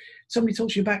 Somebody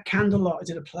talks to you about candlelight. I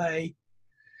did a play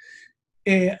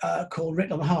called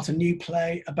Written on the Heart, a new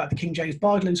play about the King James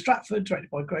Bible in Stratford, directed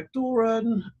by Greg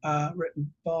Doran,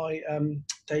 written by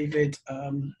David.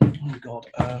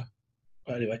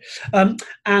 Anyway,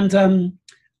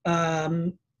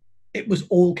 it was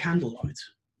all candlelight.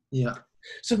 Yeah.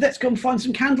 So let's go and find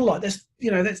some candlelight. Let's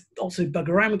also bug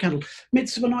around with candle.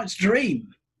 Midsummer Night's Dream.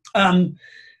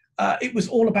 It was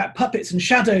all about puppets and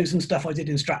shadows and stuff I did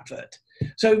in Stratford.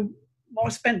 So I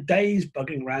spent days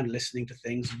bugging around listening to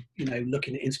things, you know,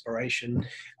 looking at inspiration.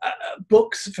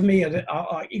 Books for me,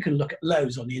 you can look at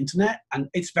loads on the internet, and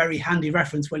it's very handy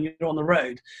reference when you're on the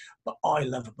road. But I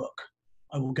love a book.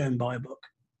 I will go and buy a book.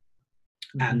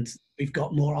 And we've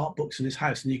got more art books in this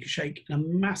house than you can shake a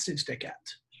massive stick at.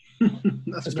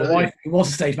 That's As my wife, who was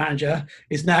a stage manager,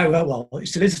 is now, well, she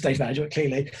still is a stage manager, but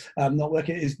clearly not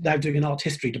working, is now doing an art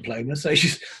history diploma. So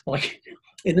she's like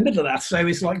in the middle of that. So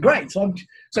it's like, great. So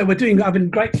we're having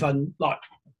great fun. Like,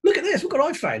 look at this, look what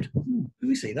I found. Can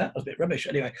we see that? That was a bit rubbish.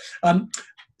 Anyway,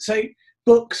 so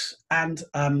books and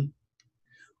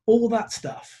all that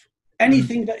stuff.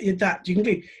 Anything that you can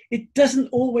do. It doesn't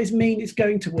always mean it's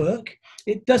going to work.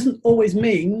 It doesn't always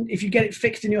mean if you get it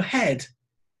fixed in your head,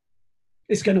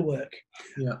 it's going to work.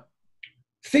 Yeah.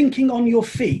 Thinking on your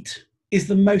feet is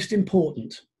the most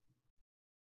important.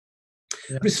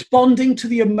 Yeah. Responding to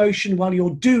the emotion while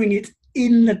you're doing it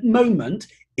in the moment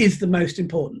is the most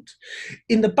important.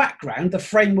 In the background, the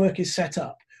framework is set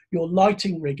up. Your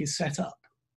lighting rig is set up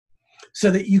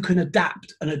so that you can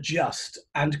adapt and adjust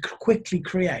and quickly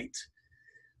create.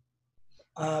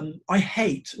 I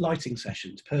hate lighting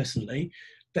sessions, personally.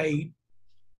 They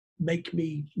make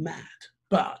me mad.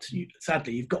 But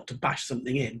sadly, you've got to bash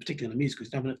something in, particularly in the musical,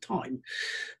 because you don't have enough time.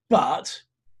 But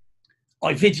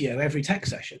I video every tech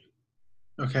session.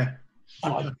 Okay.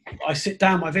 And I sit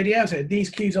down my video and say, these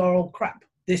cues are all crap.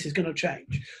 This is going to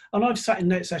change. And I've sat in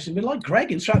note sessions with like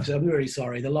Greg in Stratford. I'm really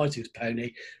sorry. The lighting's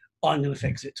pony. I'm going to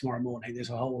fix it tomorrow morning. There's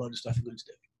a whole load of stuff I'm going to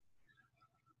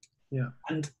do. Yeah.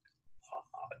 And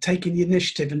taking the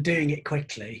initiative and doing it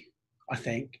quickly, I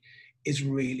think, is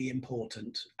really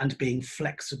important. And being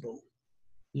flexible.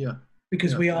 Yeah.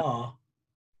 Because we are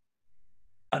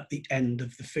at the end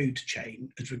of the food chain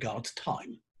as regards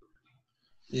time.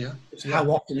 Yeah. So how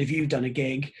often have you done a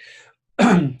gig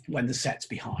when the set's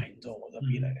behind, or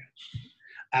you know?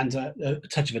 And a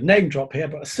touch of a name drop here,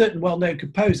 but a certain well-known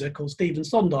composer called Stephen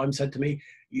Sondheim said to me,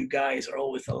 "You guys are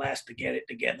always the last to get it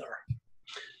together,"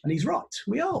 and he's right.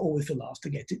 We are always the last to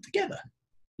get it together.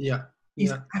 Yeah.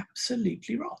 He's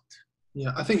absolutely right.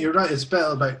 Yeah, I think you're right. It's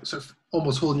better about sort of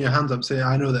almost holding your hands up, saying,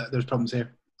 "I know that there's problems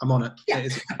here. I'm on it." Yeah,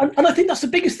 and I think that's the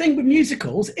biggest thing with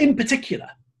musicals in particular.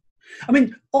 I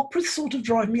mean, operas sort of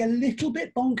drive me a little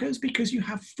bit bonkers because you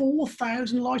have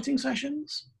 4,000 lighting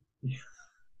sessions,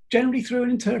 generally through an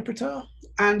interpreter,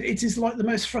 and it is like the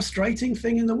most frustrating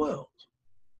thing in the world.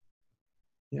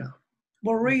 Yeah.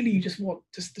 Well, really, you just want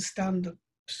just to stand the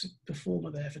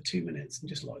performer there for 2 minutes and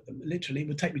just like them. Literally, it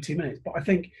would take me 2 minutes, but I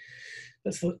think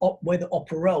that's the way the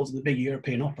opera rolls in the big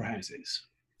European opera houses.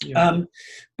 Yeah.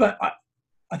 But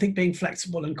I think being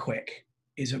flexible and quick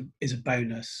is a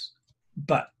bonus.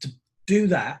 But to do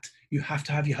that, you have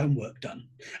to have your homework done,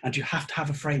 and you have to have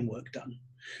a framework done,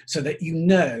 so that you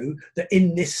know that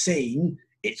in this scene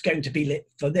it's going to be lit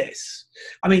for this.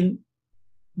 I mean,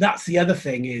 that's the other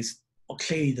thing is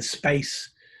clearly the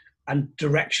space and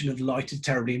direction of light is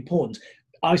terribly important.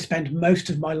 I spend most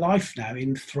of my life now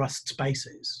in thrust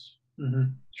spaces.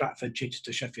 Stratford,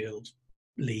 Chichester, Sheffield,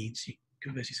 Leeds. You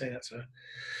can basically say that's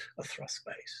a thrust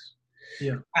space.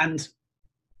 Yeah. And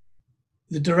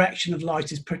the direction of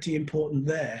light is pretty important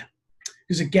there.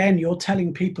 Because again, you're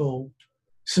telling people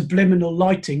subliminal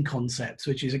lighting concepts,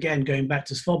 which is again going back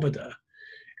to Svoboda,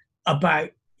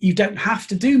 about you don't have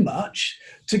to do much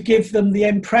to give them the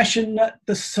impression that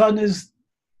the sun has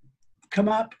come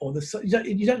up, or the sun,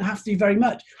 you don't have to do very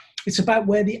much. It's about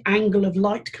where the angle of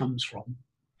light comes from.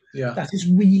 Yeah, that is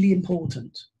really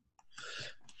important.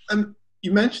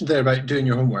 You mentioned there about doing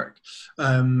your homework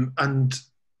and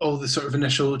all the sort of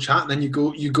initial chat, and then you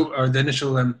go, or the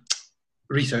initial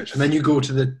research, and then you go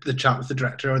to the chat with the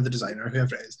director or the designer,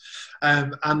 whoever it is,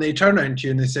 and they turn around to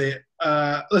you and they say,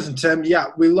 "Listen, Tim, yeah,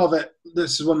 we love it.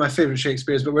 This is one of my favourite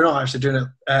Shakespeare's, but we're not actually doing it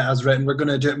as written. We're going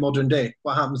to do it modern day."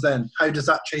 What happens then? How does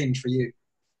that change for you?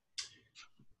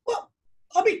 Well,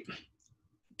 I mean,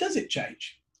 does it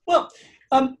change? Well,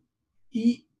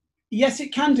 yes,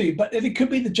 it can do, but it could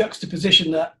be the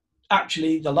juxtaposition that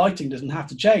actually the lighting doesn't have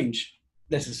to change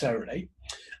necessarily.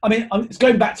 I mean, it's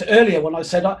going back to earlier when I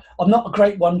said I'm not a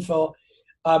great one for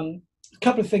a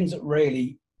couple of things that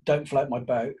really don't float my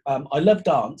boat. I love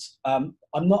dance. I'm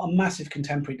not a massive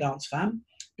contemporary dance fan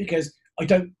because I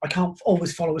can't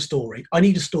always follow a story. I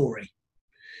need a story.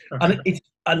 Okay.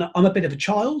 And I'm a bit of a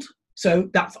child, so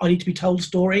I need to be told a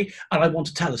story, and I want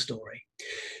to tell a story.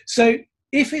 So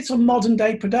if it's a modern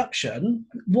day production,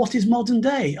 what is modern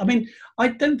day? I mean, I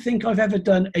don't think I've ever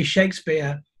done a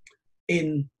Shakespeare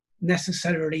in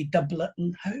necessarily doublet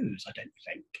and hose. I don't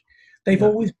think. They've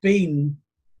always been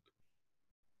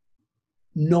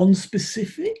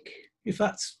non-specific. if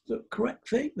that's the correct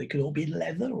thing. They could all be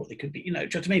leather, or they could be, do you know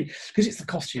what I mean? Because it's the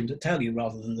costumes that tell you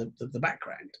rather than the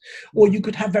background. Or you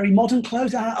could have very modern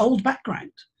clothes and an old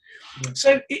background. Yeah.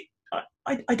 So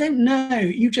I don't know.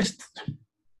 You just,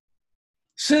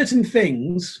 certain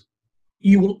things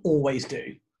you will always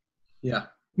do. Yeah.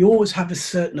 You always have a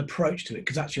certain approach to it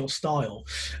because that's your style.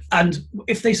 And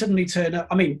if they suddenly turn up,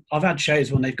 I mean, I've had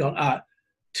shows when they've gone,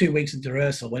 2 weeks into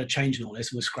rehearsal, we're changing all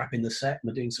this and we're scrapping the set and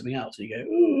we're doing something else. And you go,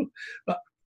 ooh, but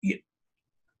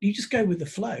you just go with the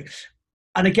flow.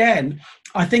 And again,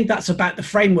 I think that's about the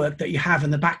framework that you have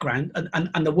in the background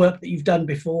and the work that you've done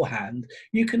beforehand.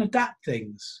 You can adapt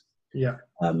things. Yeah.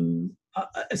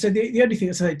 So the only thing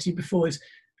I said to you before is,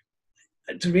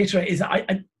 to reiterate, is that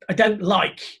I don't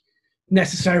like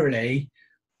necessarily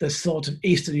the sort of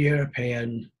Eastern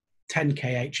European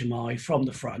 10K HMI from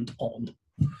the front on.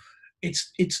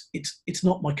 It's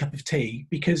not my cup of tea,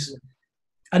 because,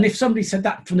 and if somebody said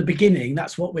that from the beginning,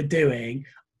 that's what we're doing,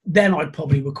 then I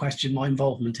probably would question my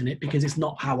involvement in it, because it's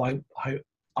not how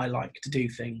I like to do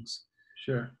things.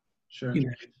 Sure.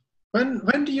 You know.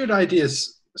 When do your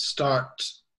ideas start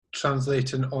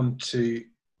translating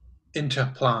into a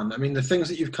plan? I mean, the things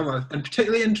that you've come up with, and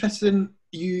particularly interested in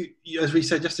you as we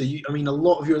said yesterday, I mean, a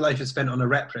lot of your life is spent on a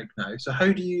rep rig now. So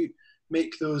how do you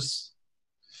make those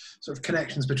sort of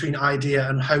connections between idea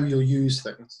and how you'll use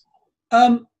things?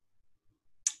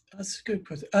 That's a good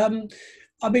question.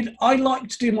 I mean, I like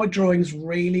to do my drawings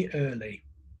really early.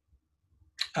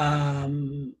 I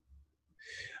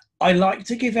like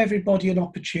to give everybody an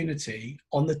opportunity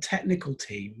on the technical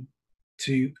team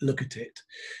to look at it,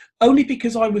 only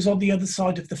because I was on the other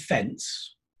side of the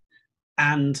fence,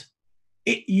 and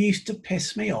it used to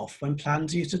piss me off when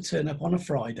plans used to turn up on a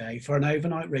Friday for an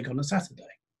overnight rig on a Saturday.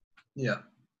 Yeah.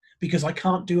 Because I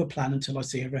can't do a plan until I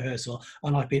see a rehearsal,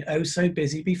 and I've been oh so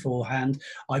busy beforehand.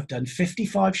 I've done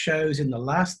 55 shows in the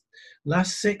last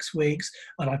 6 weeks,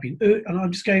 and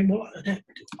I'm just going, well,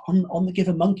 on the give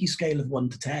a monkey scale of 1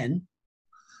 to 10,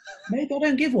 maybe I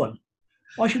don't give one.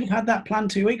 I should have had that plan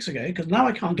 2 weeks ago, because now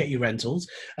I can't get you rentals,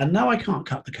 and now I can't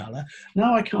cut the colour.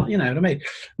 Now I can't, you know what I mean?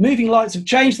 Moving lights have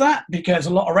changed that, because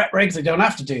a lot of rep rigs, they don't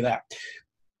have to do that,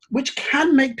 which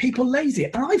can make people lazy.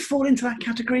 And I fall into that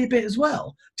category a bit as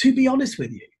well, to be honest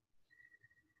with you.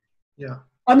 Yeah.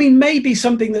 I mean, maybe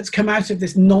something that's come out of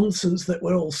this nonsense that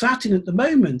we're all sat in at the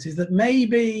moment is that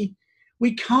maybe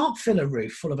we can't fill a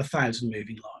roof full of 1,000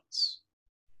 moving lights.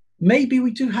 Maybe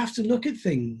we do have to look at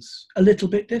things a little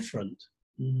bit different.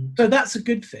 Mm-hmm. So that's a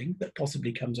good thing that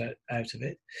possibly comes out of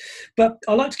it. But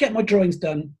I like to get my drawings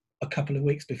done a couple of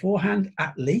weeks beforehand,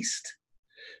 at least.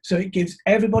 So it gives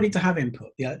everybody to have input,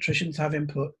 the electricians have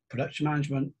input, production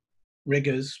management,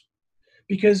 riggers,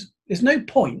 because there's no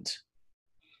point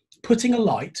putting a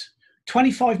light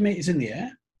 25 meters in the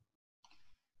air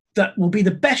that will be the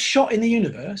best shot in the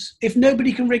universe if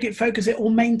nobody can rig it, focus it,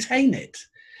 or maintain it.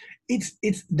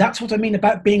 That's what I mean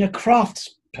about being a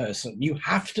crafts person. You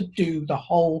have to do the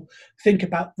whole, think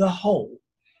about the whole.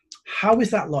 How is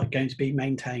that light going to be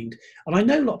maintained? And I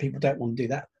know a lot of people don't want to do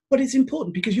that, but it's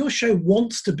important, because your show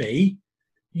wants to be,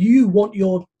 you want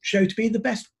your show to be the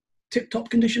best tip-top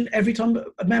condition every time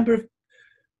a member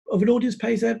of an audience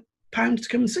pays their pound to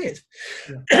come and see it.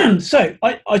 Yeah. So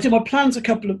I do my plans a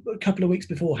couple of weeks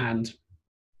beforehand,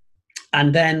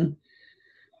 and then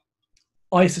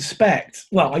I suspect,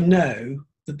 well, I know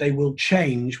that they will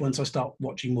change once I start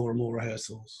watching more and more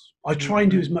rehearsals. I try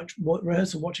and do as much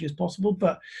rehearsal watching as possible,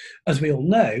 but as we all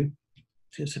know,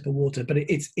 a sip of water, but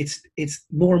it's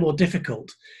more and more difficult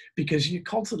because you're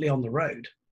constantly on the road.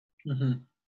 Mm-hmm.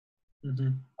 Mm-hmm.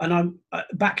 And I'm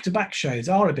back-to-back shows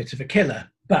are a bit of a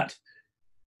killer, but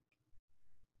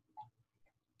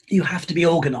you have to be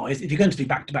organised. If you're going to do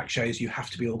back-to-back shows, you have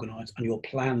to be organised, and your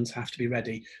plans have to be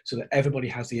ready so that everybody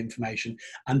has the information,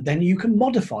 and then you can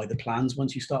modify the plans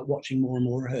once you start watching more and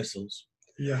more rehearsals.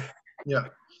 Yeah, yeah.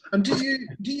 And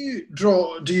do you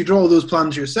draw those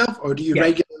plans yourself, or do you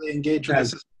regularly engage with the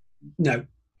system? No,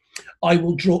 I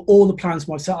will draw all the plans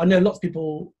myself. I know lots of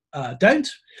people don't.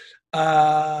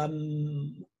 I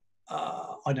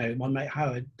know my mate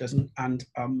Howard doesn't, and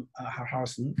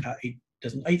Harrison, he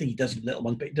doesn't. I think he does little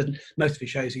ones, but he doesn't. Most of his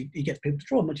shows, he gets people to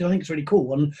draw them, which I think is really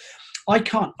cool. And I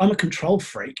can't. I'm a control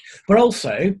freak, but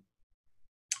also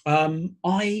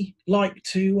I like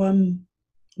to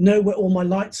know where all my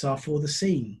lights are for the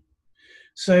scene.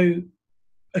 So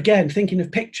again, thinking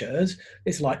of pictures,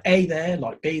 it's like A there,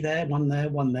 like B there, one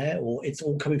there, or it's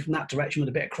all coming from that direction with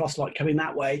a bit of cross light coming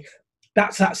that way.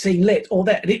 that's that scene lit or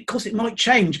there. And of course, it might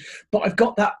change, but I've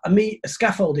got that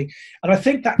scaffolding. And I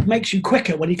think that makes you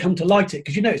quicker when you come to light it,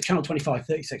 because you know it's channel 25,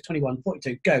 36, 21,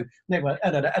 42, go. And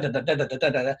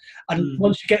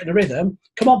once you get in the rhythm,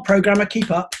 come on, programmer,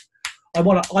 keep up.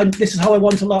 This is how I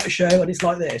want to light a show, and it's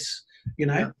like this, you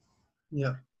know?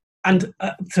 Yeah. And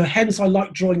so hence I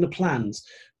like drawing the plans.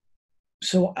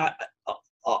 So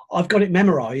I've got it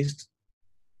memorized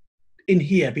in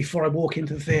here before I walk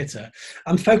into the theatre.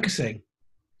 I'm focusing.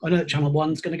 I know that channel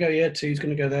 1's going to go here, 2's going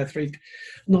to go there, 3,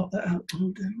 not that.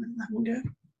 That one go.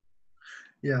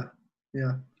 Yeah.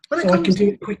 So I can do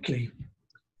it quickly.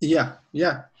 Yeah,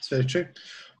 it's very true.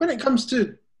 When it comes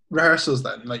to rehearsals,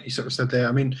 then, like you sort of said there,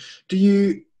 I mean,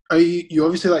 you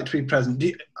obviously like to be present?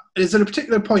 Is there a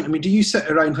particular point? I mean, do you sit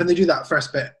around when they do that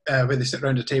first bit where they sit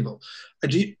around a table?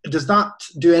 Does that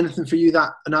do anything for you,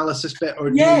 that analysis bit? Or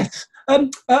yes.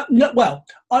 No, well,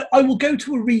 I will go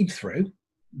to a read through.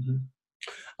 Mm-hmm.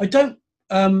 I don't,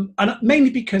 and mainly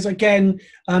because, again,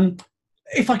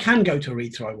 if I can go to a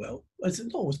read through, I will. It's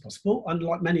not always possible, and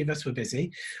like many of us, we're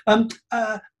busy. I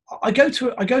go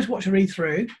to watch a read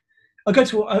through. I go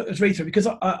to a read through because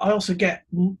I also get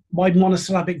my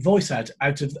monosyllabic voice out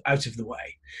of the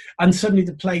way, and suddenly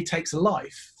the play takes a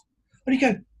life. And you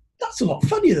go, that's a lot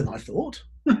funnier than I thought.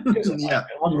 Yeah.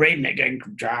 I'm reading it going,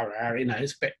 you know,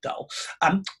 it's a bit dull.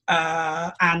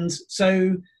 And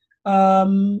so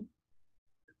I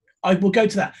will go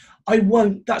to that. I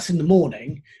won't, that's in the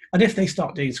morning. And if they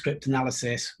start doing script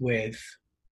analysis with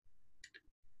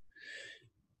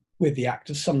the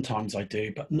actors, sometimes I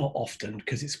do, but not often,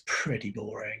 because it's pretty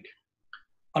boring.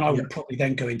 And I would probably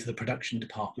then go into the production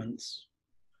departments.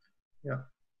 Yeah.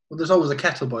 Well, there's always a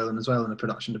kettle boiling as well in the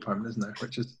production department, isn't there?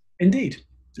 Which is Indeed.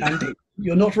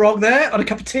 You're not wrong there. And a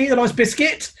cup of tea, a nice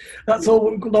biscuit. That's all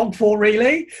we're long for,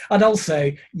 really. And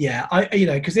also,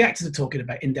 because the actors are talking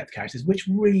about in-depth characters, which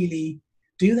really,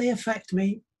 do they affect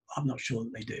me? I'm not sure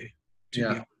that they do, to be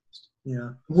honest. Yeah.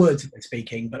 Words that they're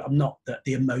speaking, but I'm not that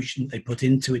the emotion they put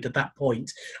into it at that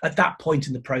point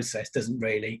in the process doesn't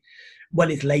really.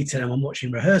 When it's later and I'm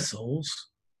watching rehearsals,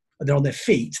 and they're on their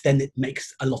feet, then it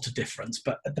makes a lot of difference.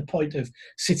 But at the point of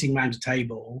sitting around a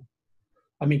table,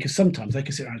 I mean, because sometimes they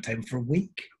can sit around a table for a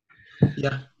week.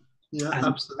 Yeah,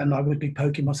 absolutely. And I would be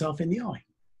poking myself in the eye.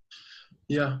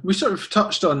 Yeah, we sort of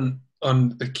touched on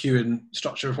the cue and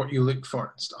structure of what you look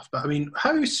for and stuff. But I mean,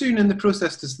 how soon in the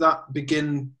process does that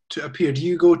begin to appear? Do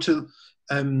you go to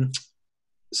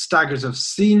staggers of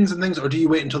scenes and things, or do you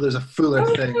wait until there's a fuller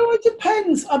thing? No, it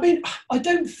depends. I mean, I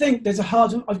don't think there's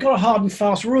I've got a hard and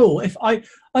fast rule. If I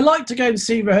like to go and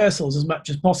see rehearsals as much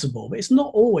as possible, but it's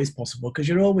not always possible because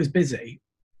you're always busy,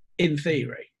 in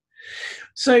theory.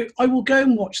 So I will go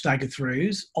and watch stagger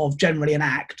throughs of generally an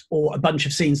act or a bunch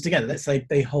of scenes together. Let's say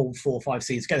they hold 4 or 5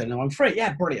 scenes together. Now I'm free.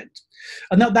 Yeah, brilliant.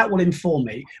 And that will inform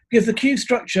me, because the cue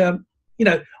structure, you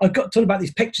know, I've got to talk about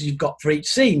these pictures you've got for each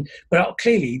scene, but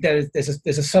clearly there's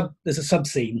a sub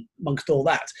scene amongst all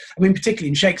that. I mean, particularly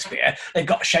in Shakespeare, they've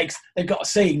got a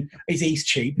scene. It's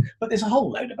Eastcheap, but there's a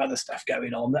whole load of other stuff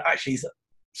going on that actually is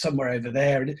somewhere over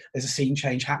there, and there's a scene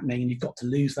change happening, and you've got to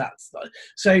lose that.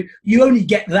 So you only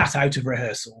get that out of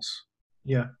rehearsals.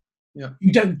 Yeah.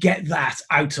 You don't get that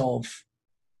out of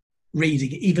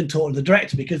reading, even talking to the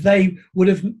director, because they would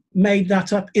have made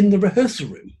that up in the rehearsal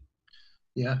room.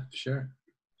 Yeah, sure.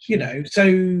 You know, so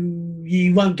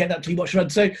you won't get that till you watch the run.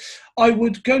 So I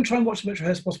would go and try and watch as much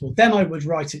rehearsal as possible. Then I would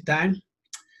write it down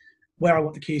where I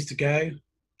want the cues to go.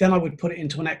 Then I would put it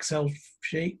into an Excel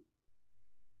sheet.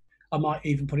 I might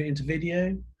even put it into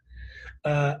video.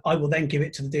 I will then give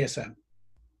it to the DSM.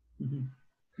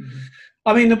 Mm-hmm. Mm-hmm.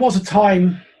 I mean, there was a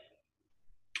time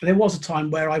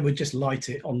where I would just light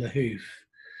it on the hoof.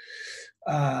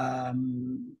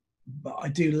 But I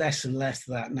do less and less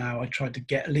of that now. I try to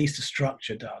get at least a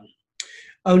structure done,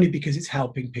 only because it's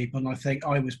helping people. And I think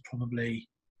I was probably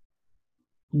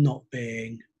not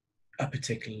being a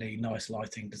particularly nice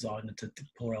lighting designer to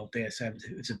poor old DSM.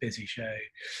 It was a busy show.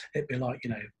 It'd be like,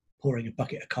 you know, pouring a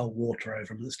bucket of cold water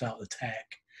over them at the start of the tech.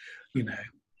 You know,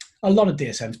 a lot of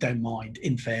DSMs don't mind,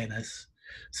 in fairness,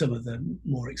 some of the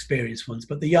more experienced ones,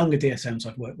 but the younger DSMs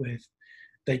I've worked with,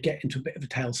 they get into a bit of a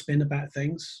tailspin about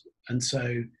things. And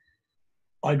so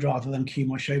I'd rather them cue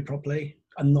my show properly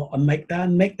and make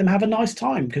them have a nice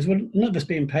time, because we're none of us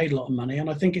being paid a lot of money. And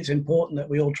I think it's important that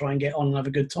we all try and get on and have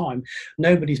a good time.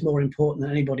 Nobody's more important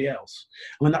than anybody else.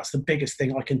 I mean, that's the biggest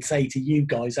thing I can say to you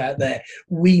guys out there.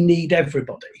 We need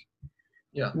everybody.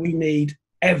 Yeah. We need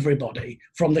everybody,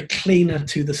 from the cleaner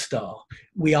to the star.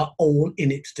 We are all in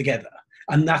it together.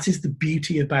 And that is the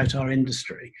beauty about our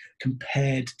industry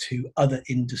compared to other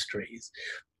industries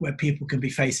where people can be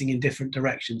facing in different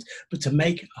directions. But to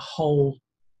make a whole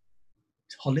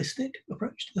holistic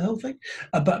approach to the whole thing,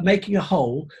 but making a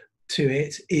whole to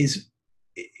it is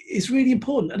really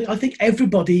important. And I think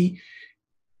everybody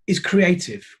is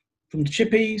creative, from the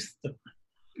chippies,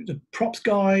 the props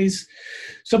guys,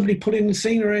 somebody putting the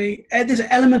scenery. There's an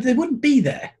element that wouldn't be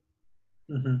there.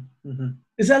 Mm-hmm. Mm-hmm.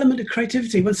 There's an element of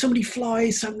creativity when somebody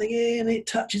flies something in, it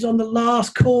touches on the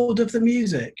last chord of the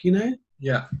music, you know.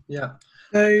 Yeah, yeah.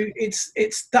 So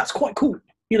that's quite cool,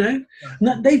 you know.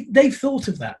 And they've thought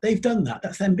of that. They've done that.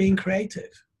 That's them being creative.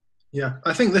 Yeah,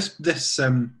 I think this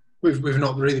we've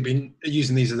not really been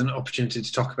using these as an opportunity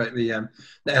to talk about the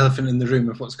elephant in the room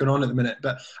of what's going on at the minute.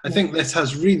 But I think this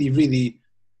has really, really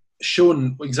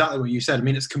shown exactly what you said. I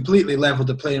mean, it's completely leveled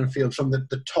the playing field from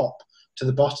the top to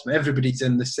the bottom. Everybody's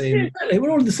in the same. Yeah, exactly. We're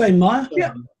all in the same mire.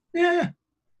 Yeah.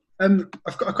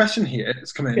 I've got a question here.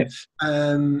 It's come in. Yeah.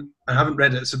 I haven't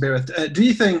read it, so bear with. Do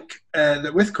you think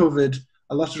that with COVID,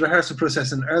 a lot of rehearsal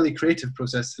process and early creative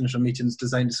process, initial meetings,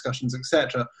 design discussions,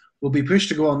 etc., will be pushed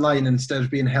to go online instead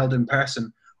of being held in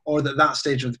person, or that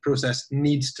stage of the process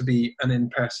needs to be an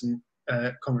in-person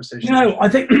conversation? No, I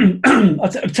think I'll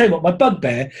tell you what, my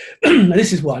bugbear, and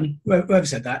this is one, whoever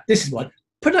said that, this is one,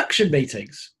 production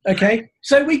meetings, okay?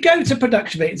 So we go to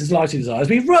production meetings as lighting designers,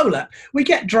 we roll up, we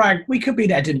get dragged, we could be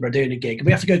in Edinburgh doing a gig, and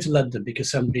we have to go to London because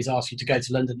somebody's asked you to go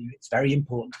to London, it's very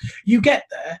important. You get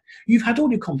there, you've had all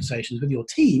your conversations with your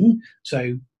team,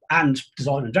 and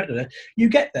designer and director, you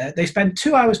get there, they spend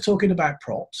 2 hours talking about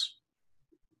props,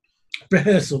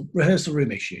 rehearsal room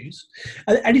issues,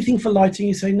 and anything for lighting,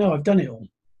 you say, no, I've done it all.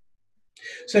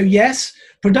 So yes,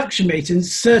 production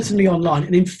meetings, certainly online,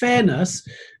 and in fairness,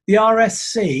 the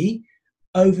RSC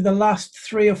over the last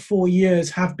 3 or 4 years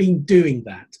have been doing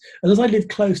that. And as I live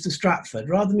close to Stratford,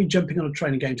 rather than me jumping on a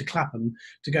train and going to Clapham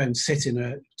to go and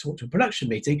talk to a production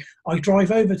meeting, I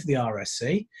drive over to the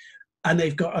RSC and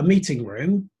they've got a meeting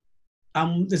room.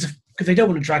 Because they don't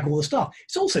want to drag all the staff.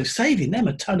 It's also saving them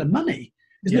a ton of money.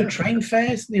 There's no train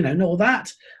fares, and all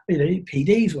that,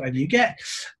 PDs, whatever you get.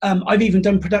 I've even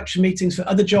done production meetings for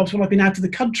other jobs when I've been out of the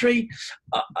country.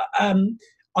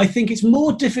 I think it's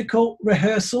more difficult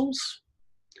rehearsals.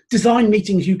 Design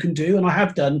meetings you can do, and I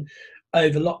have done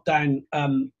over lockdown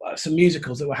some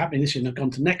musicals that were happening this year and have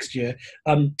gone to next year.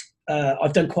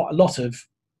 I've done quite a lot of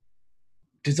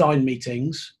design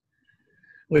meetings.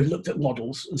 We've looked at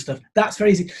models and stuff. That's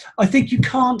very easy. I think you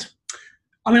can't,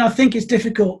 I think it's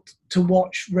difficult to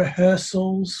watch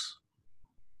rehearsals.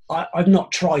 I've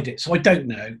not tried it, so I don't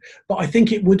know. But I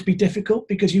think it would be difficult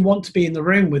because you want to be in the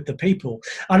room with the people.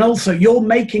 And also you're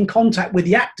making contact with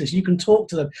the actors. You can talk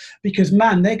to them because,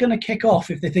 man, they're going to kick off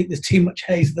if they think there's too much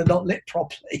haze, they're not lit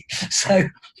properly. So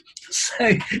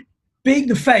being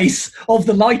the face of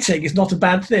the lighting is not a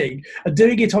bad thing. And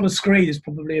doing it on a screen is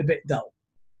probably a bit dull.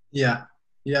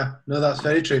 Yeah, no, that's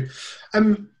very true.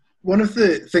 One of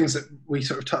the things that we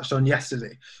sort of touched on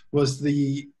yesterday was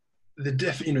you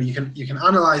can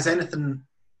analyze anything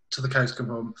to the cows come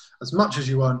home as much as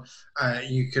you want.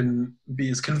 You can be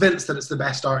as convinced that it's the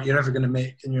best art you're ever going to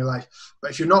make in your life,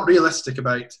 but if you're not realistic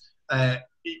about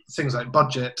things like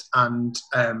budget and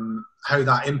how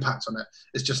that impacts on it,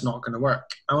 it's just not going to work.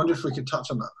 I wonder if we could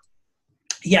touch on that.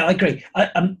 Yeah, I agree.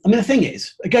 The thing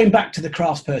is, going back to the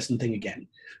craftsperson thing again,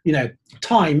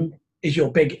 time is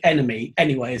your big enemy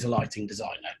anyway as a lighting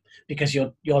designer because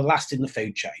you're last in the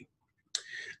food chain.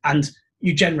 And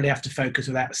you generally have to focus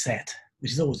without a set,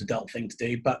 which is always a dull thing to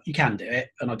do, but you can do it,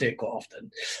 and I do it quite often.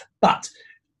 But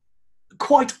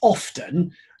quite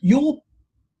often, your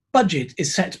budget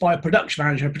is set by a production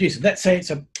manager and producer. Let's say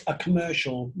it's a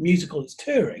commercial musical that's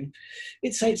touring.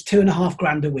 Say it's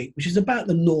 $2,500 a week, which is about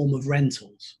the norm of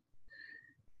rentals.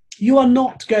 You are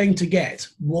not going to get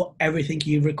everything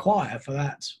you require for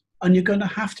that, and you're going to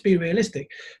have to be realistic.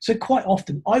 So quite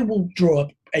often, I will draw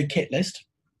up a kit list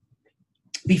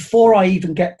before I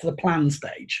even get to the plan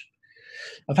stage.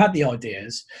 I've had the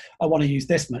ideas. I want to use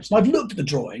this much. And I've looked at the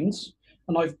drawings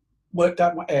and I've worked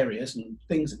out my areas and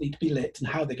things that need to be lit and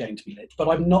how they're going to be lit, but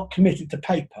I'm not committed to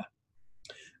paper.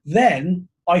 Then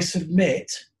I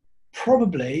submit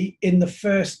probably in the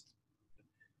first,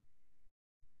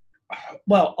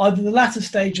 either the latter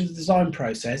stage of the design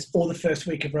process or the first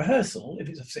week of rehearsal, if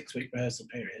it's a 6-week rehearsal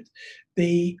period,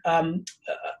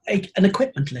 an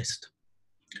equipment list.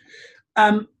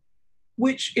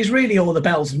 Which is really all the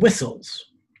bells and whistles.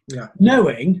 Yeah.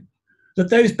 Knowing that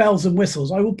those bells and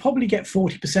whistles, I will probably get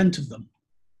 40% of them.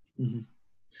 Mm-hmm.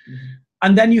 Mm-hmm.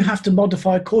 And then you have to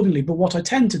modify accordingly. But what I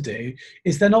tend to do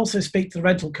is then also speak to the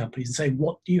rental companies and say,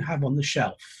 what do you have on the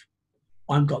shelf?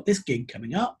 I've got this gig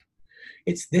coming up.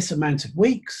 It's this amount of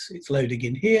weeks. It's loading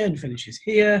in here and finishes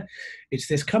here. It's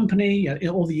this company,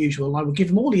 all the usual. And I will give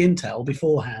them all the intel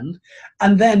beforehand,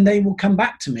 and then they will come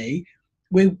back to me.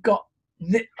 We've got.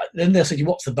 Then they'll say to you,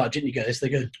 "What's the budget?" And you go, "They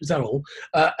go, is that all?"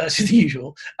 That's the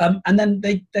usual. And then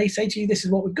they say to you, "This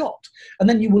is what we've got." And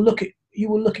then you will look at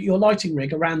your lighting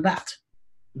rig around that.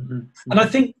 Mm-hmm. And I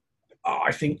think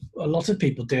a lot of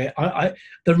people do it. I'm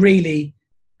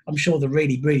sure the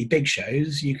really, really big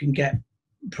shows, you can get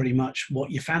pretty much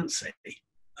what you fancy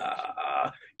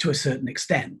to a certain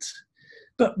extent.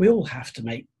 But we all have to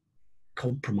make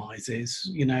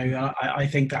compromises. I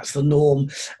think that's the norm.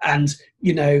 And,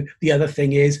 the other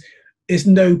thing is, there's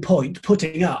no point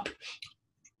putting up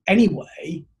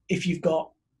anyway if you've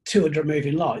got 200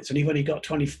 moving lights and you've only got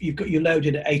 20, you're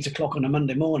loaded at 8 o'clock on a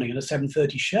Monday morning and a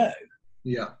 7:30 show.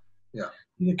 Yeah.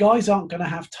 The guys aren't going to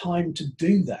have time to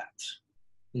do that.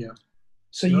 Yeah.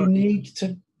 So you need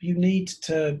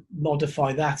to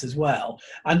modify that as well.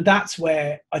 And that's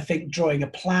where I think drawing a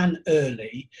plan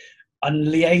early and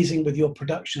liaising with your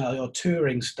production or your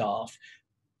touring staff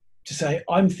to say,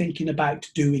 I'm thinking about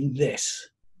doing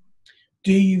this.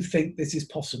 Do you think this is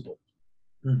possible?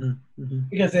 Mm-hmm. Mm-hmm.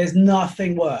 Because there's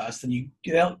nothing worse than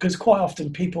because quite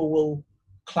often people will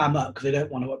clam up because they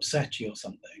don't want to upset you or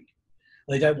something.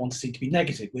 They don't want to seem to be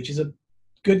negative, which is a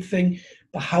good thing.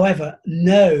 But however,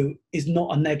 no is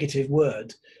not a negative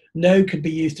word. No can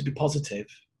be used to be positive.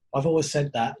 I've always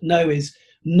said that. No is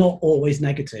not always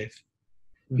negative.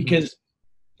 Mm-hmm. Because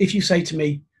if you say to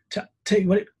me,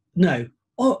 no,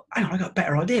 oh, hang on, I got a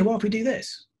better idea. What if we do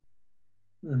this?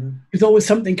 Mm-hmm. Because always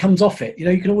something comes off it.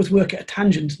 You can always work at a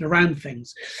tangent and around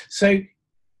things. So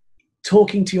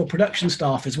talking to your production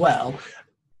staff as well,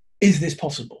 is this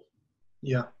possible?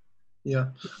 Yeah.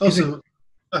 Also,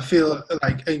 I feel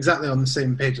like exactly on the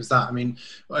same page as that. I mean,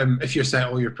 if you're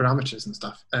setting all your parameters and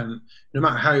stuff, no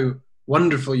matter how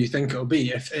wonderful you think it'll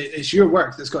be, if it's your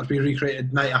work that's got to be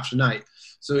recreated night after night,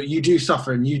 so you do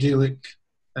suffer and you do look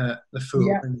the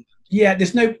fool. Yeah.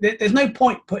 There's no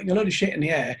point putting a load of shit in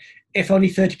the air if only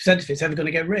 30% of it's ever going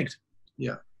to get rigged.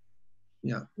 Yeah.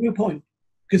 No point,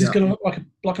 because it's going to look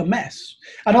like a mess.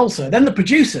 And also, then the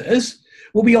producers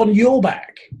will be on your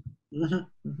back.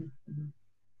 Mm-hmm. Mm-hmm.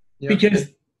 Yeah. Because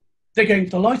they're going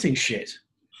for the lighting shit.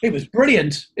 It was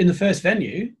brilliant in the first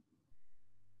venue.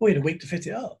 We had a week to fit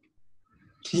it up.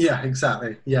 Yeah,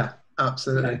 exactly. Yeah,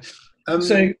 absolutely.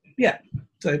 So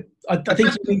I think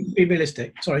you need to be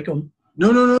realistic. Sorry, go on.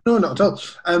 No, not at all.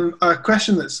 A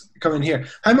question that's coming here.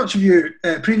 How much of your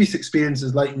previous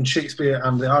experiences lighting Shakespeare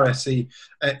and the RSC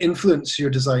influence your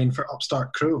design for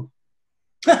Upstart Crow?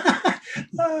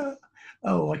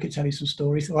 I could tell you some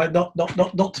stories. Right, not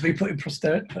to be put in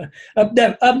posterity. No,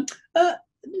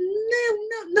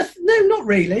 not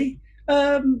really.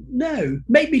 No,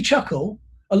 made me chuckle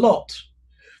a lot.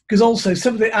 Because also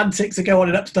some of the antics that go on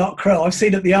in Upstart Crow, I've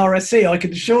seen at the RSC. I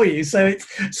can assure you.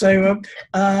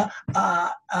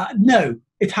 No,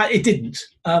 it didn't.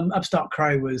 Upstart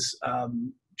Crow was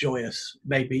joyous,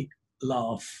 made me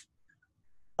laugh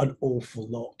an awful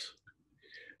lot.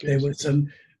 Good. There was some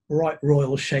right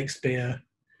royal Shakespeare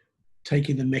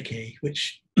taking the mickey,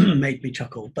 which made me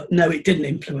chuckle. But no, it didn't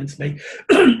influence me.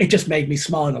 It just made me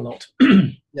smile a lot.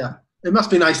 Yeah, it must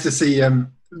be nice to see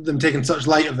them taking such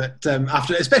light of it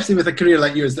after, especially with a career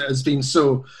like yours that has been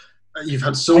so. You've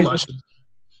had so much.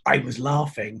 I was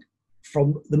laughing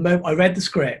from the moment I read the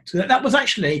script. That was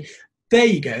actually, there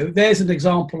you go. There's an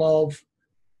example of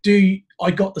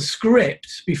I got the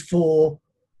script before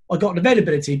I got an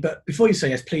availability, but before you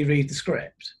say yes, please read the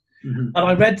script. Mm-hmm. And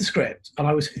I read the script and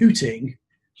I was hooting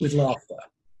with laughter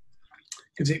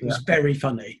because it was very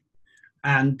funny.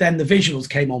 And then the visuals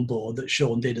came on board that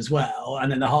Sean did as well.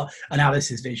 And then the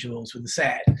analysis visuals with the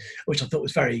set, which I thought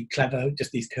was very clever.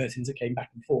 Just these curtains that came back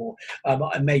and forth,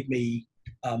 and made me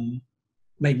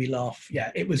laugh.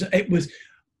 Yeah, it was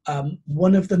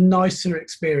one of the nicer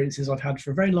experiences I've had for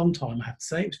a very long time. I have to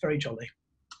say, it was very jolly.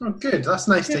 Oh, good. That's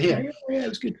nice to hear. Yeah, it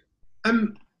was good. I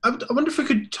wonder if we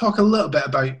could talk a little bit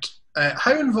about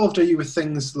how involved are you with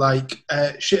things like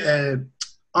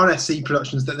RSC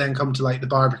productions that then come to like the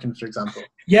Barbican, for example?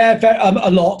 Yeah, a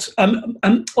lot.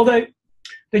 Although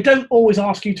they don't always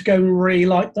ask you to go and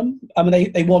relight them. I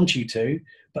mean, they want you to,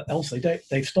 but also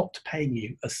they've stopped paying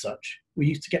you as such. We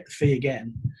used to get the fee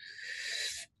again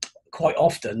quite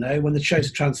often, though, when the shows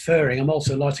are transferring. I'm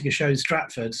also lighting a show in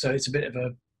Stratford, so it's a bit of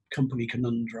a company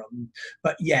conundrum.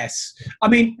 But yes, I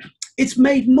mean, it's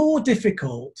made more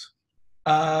difficult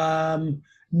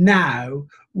now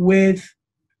with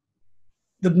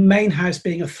the main house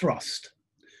being a thrust.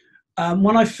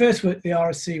 When I first worked at the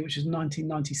RSC, which was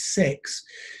 1996,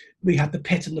 we had the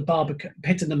pit and the Barbican,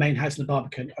 pit and the main house and the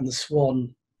Barbican, and the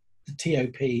Swan, the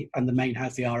TOP, and the main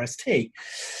house, the RST.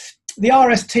 The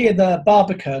RST and the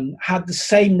Barbican had the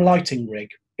same lighting rig,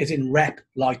 as in rep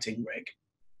lighting rig.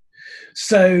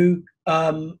 So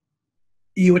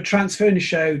you were transferring a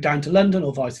show down to London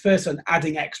or vice versa and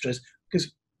adding extras,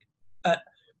 because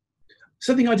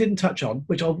something I didn't touch on,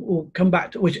 which will come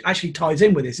back to, which actually ties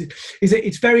in with this, is that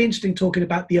it's very interesting talking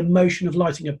about the emotion of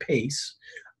lighting a piece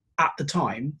at the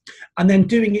time and then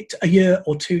doing it a year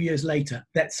or 2 years later,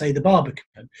 let's say the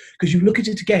Barbican, because you look at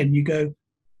it again, you go,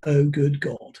 oh, good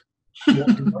God, what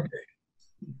did I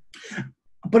do?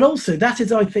 But also that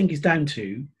is, I think, is down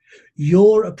to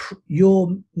your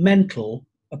mental,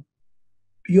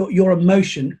 your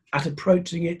emotion at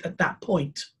approaching it at that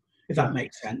point, if that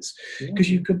makes sense. Because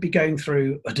you could be going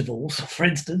through a divorce, for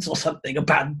instance, or something, a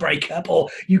bad breakup, or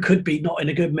you could be not in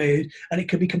a good mood, and it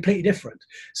could be completely different.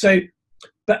 So,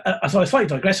 but so I slightly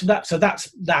digress from that. So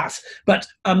that's that. But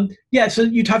yeah, so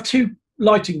you'd have two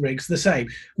lighting rigs the same.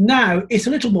 Now it's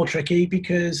a little more tricky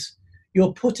because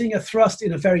you're putting a thrust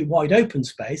in a very wide open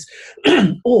space,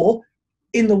 or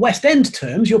in the West End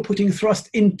terms, you're putting thrust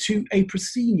into a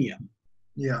proscenium.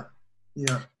 Yeah,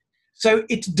 yeah. So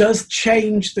it does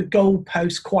change the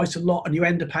goalpost quite a lot, and you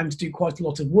end up having to do quite a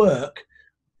lot of work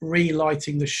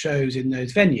relighting the shows in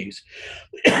those venues.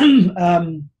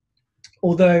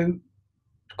 Although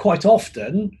quite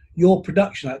often your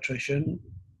production electrician,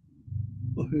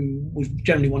 who was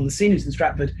generally one of the seniors in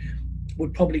Stratford,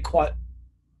 would probably quite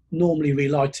normally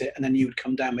relight it, and then you would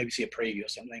come down, maybe see a preview or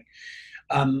something.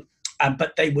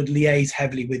 But they would liaise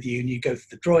heavily with you, and you go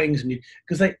through the drawings, and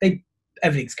because they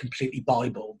everything's completely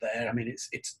Bible there. I mean,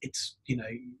 it's you know,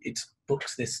 it's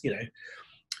books this, you know,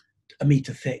 a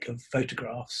meter thick of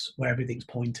photographs where everything's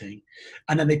pointing,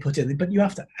 and then they put in, but you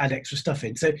have to add extra stuff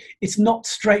in. So it's not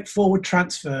straightforward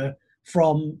transfer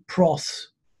from thrust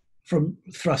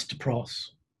to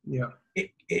pros. Yeah,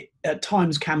 it at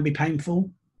times can be painful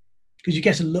because you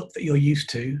get a look that you're used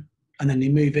to, and then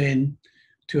you move in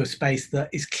to a space that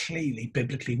is clearly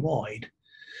biblically wide,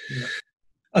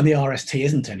 and the RST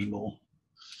isn't anymore.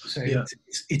 So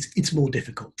it's more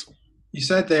difficult. You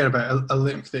said there about a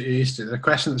look that you're used to. The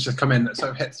question that's just come in that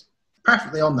sort of hits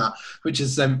perfectly on that, which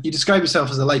is you describe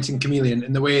yourself as a lighting chameleon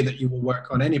in the way that you will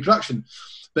work on any production.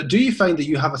 But do you find that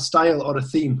you have a style or a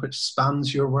theme which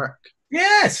spans your work?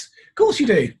 Yes, of course you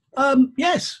do.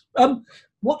 Yes.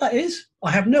 What that is, I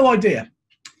have no idea.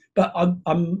 But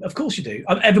of course you do.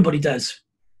 Everybody does.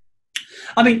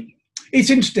 I mean, it's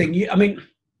interesting. I mean,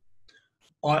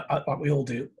 I we all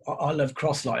do. I love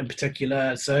Crosslight in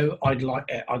particular, so I'd like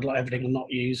everything and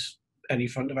not use any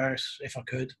front of house if I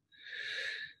could.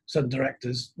 Some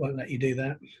directors won't let you do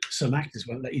that. Some actors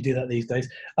won't let you do that these days.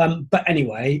 But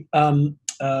anyway,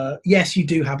 yes, you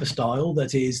do have a style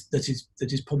that is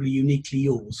probably uniquely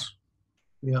yours.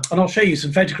 Yeah. And I'll show you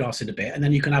some photographs in a bit, and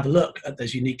then you can have a look at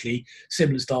those uniquely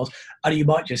similar styles, and you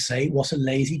might just say, "What a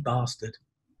lazy bastard."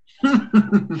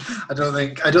 I don't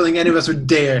think any of us would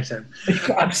dare to.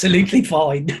 Absolutely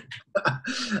fine.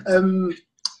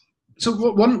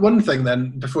 So one thing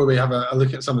then, before we have a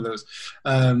look at some of those,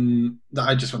 that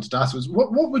I just wanted to ask was,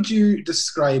 what would you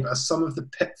describe as some of the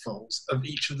pitfalls of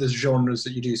each of the genres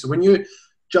that you do? So when you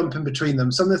jump in between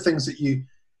them, some of the things that you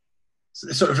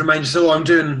sort of remind you, so I'm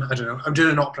doing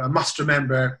an opera, I must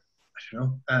remember,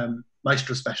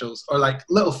 maestro specials, or like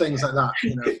little things like that,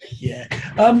 you know. Yeah.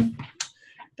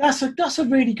 That's a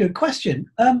really good question.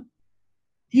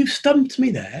 You've stumped me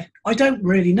there. I don't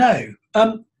really know.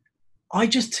 I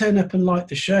just turn up and light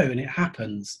the show, and it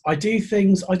happens. I do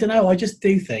things. I don't know. I just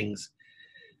do things.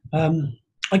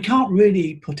 I can't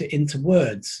really put it into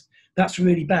words. That's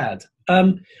really bad.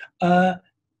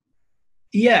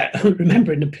 Yeah,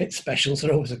 remembering the pit specials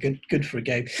are always good for a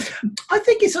game. I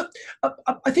think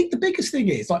I think the biggest thing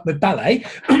is, like with ballet,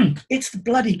 it's the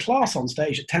bloody class on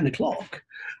stage at 10 o'clock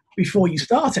before you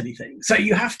start anything. So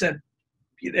you have to,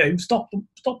 stop,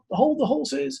 hold the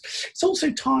horses. It's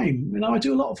also time. I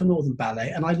do a lot for Northern Ballet,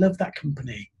 and I love that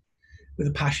company with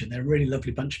a passion. They're a really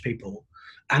lovely bunch of people,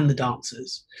 and the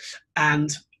dancers.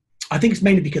 And I think it's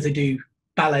mainly because they do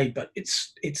ballet, but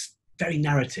it's very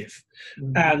narrative,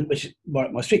 and which is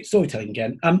my street storytelling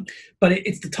again. But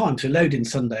it's the time to load in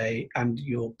Sunday and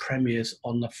your premieres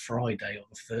on the Friday or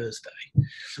the Thursday.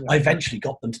 Yeah. I eventually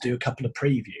got them to do a couple of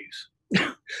previews.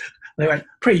 They went,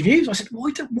 previews? I said,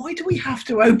 why do we have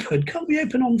to open? Can't we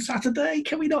open on Saturday?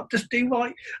 Can we not just do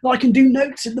like I can do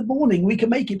notes in the morning? We can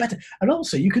make it better. And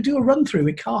also you could do a run through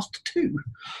with cast 2.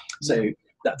 So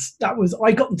that was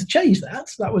I got them to change that.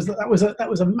 That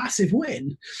was a massive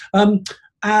win. And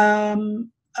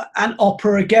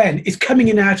opera again is coming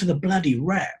in out of the bloody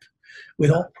rep.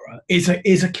 with opera is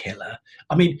a killer.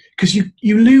 I mean, because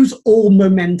you lose all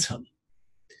momentum.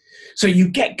 So you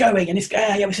get going and it's,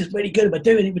 yeah, this is really good. We're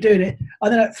doing it.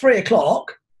 And then at 3:00,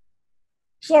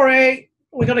 sorry,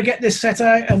 we've got to get this set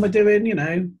out and we're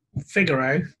doing,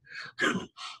 Figaro.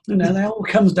 That all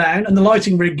comes down and the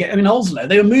lighting rig, Oslo,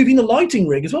 they were moving the lighting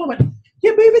rig as well. I went,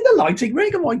 you're moving the lighting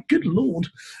rig? I'm like, good Lord.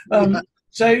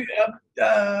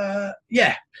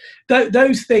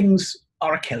 Those things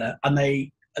are a killer and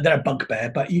they're a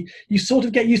bugbear, but you sort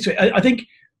of get used to it. I think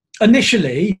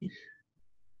initially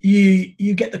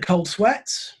you get the cold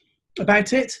sweats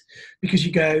about it because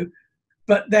you go,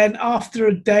 but then after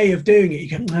a day of doing it,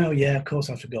 you go, oh yeah, of course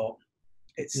I forgot.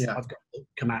 I've got to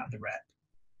come out of the rep.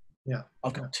 Yeah,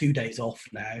 I've got 2 days off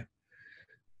now,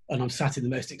 and I'm sat in the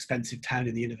most expensive town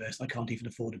in the universe. And I can't even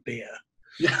afford a beer.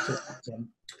 Yeah, so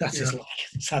that's just like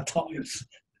sad times.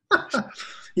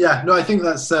 Yeah, no, I think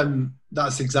that's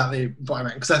exactly what I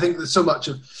meant, because I think that so much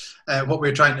of what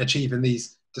we're trying to achieve in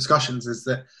these discussions is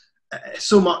that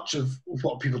so much of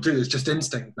what people do is just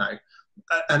instinct now.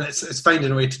 And it's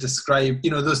finding a way to describe,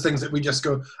 those things that we just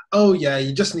go, oh yeah,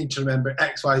 you just need to remember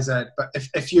X, Y, Z. But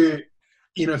if you're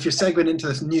segueing into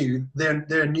this new,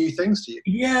 they're new things to you.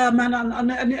 Yeah, man,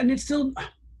 and it's still, I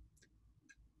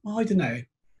don't know.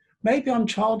 Maybe I'm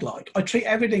childlike. I treat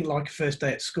everything like a first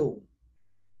day at school.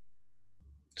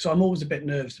 So I'm always a bit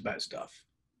nervous about stuff.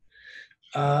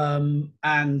 So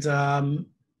I'm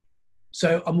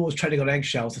always treading on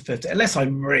eggshells the first day, unless I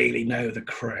really know the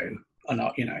crew and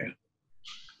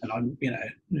and I'm,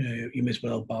 you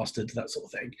miserable old bastard, that sort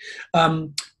of thing.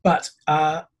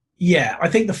 I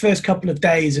think the first couple of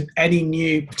days of any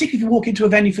new, particularly if you walk into a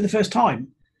venue for the first time,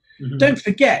 don't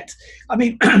forget,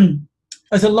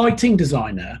 as a lighting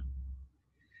designer,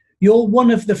 you're one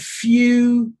of the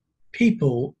few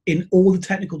people in all the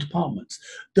technical departments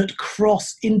that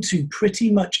cross into pretty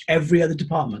much every other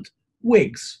department.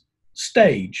 Wigs,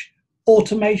 stage,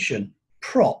 automation,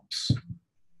 props,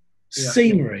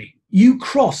 scenery. You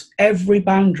cross every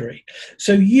boundary.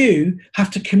 So you have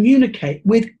to communicate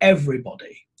with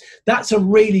everybody. That's a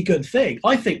really good thing.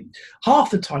 I think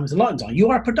half the time as a lighting designer, you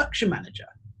are a production manager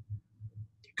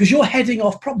because you're heading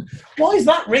off problems. Why is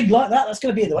that rig like that? That's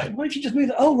going to be in the way. Why don't you just move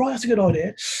it? Oh, right, that's a good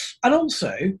idea. And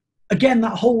also, again,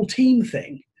 that whole team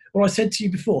thing, what I said to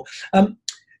you before,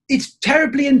 it's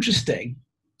terribly interesting.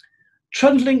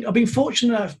 Trundling, I've been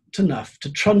fortunate enough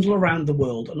to trundle around the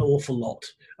world an awful lot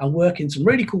and work in some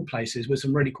really cool places with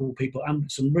some really cool people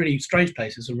and some really strange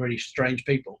places and really strange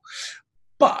people.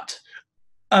 But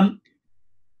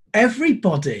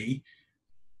everybody,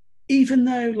 even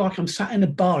though like I'm sat in a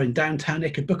bar in downtown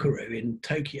Ikebukuro in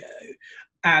Tokyo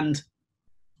and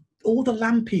all the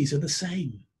lampies are the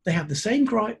same. They have the same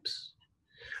gripes.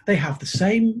 They have the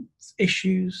same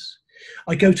issues.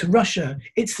 I go to Russia,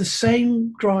 it's the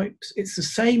same gripes, it's the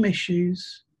same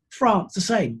issues. France, the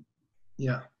same.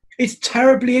 Yeah. It's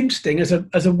terribly interesting as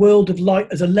a world of light,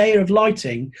 as a layer of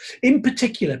lighting, in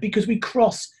particular, because we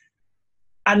cross,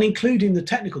 and including the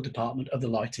technical department of the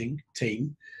lighting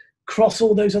team, cross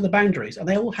all those other boundaries, and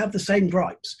they all have the same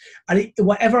gripes. And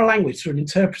whatever language, through an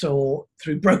interpreter or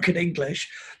through broken English,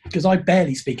 because I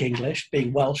barely speak English,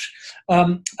 being Welsh,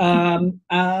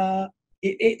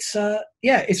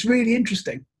 it's really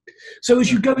interesting. So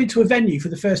as you go into a venue for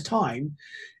the first time,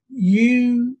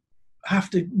 you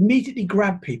have to immediately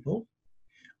grab people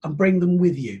and bring them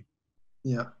with you.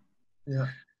 Yeah.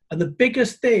 And the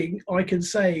biggest thing I can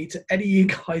say to any of you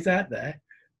guys out there,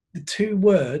 the 2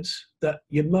 words that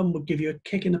your mum would give you a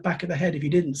kick in the back of the head if you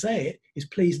didn't say it, is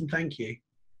please and thank you.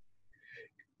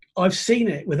 I've seen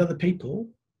it with other people,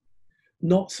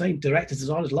 not saying directors,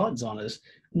 designers, light designers,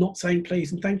 not saying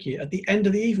please and thank you at the end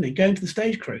of the evening, going to the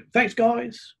stage crew. Thanks,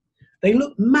 guys. They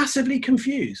look massively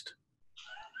confused.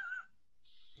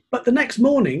 But the next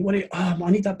morning, when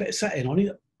I need that bit of setting,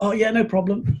 oh yeah, no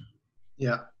problem.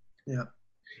 Yeah.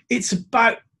 It's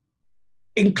about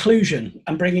inclusion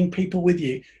and bringing people with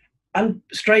you. And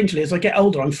strangely, as I get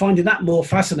older, I'm finding that more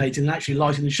fascinating than actually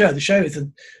lighting the show. The show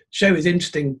is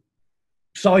interesting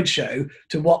sideshow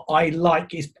to what I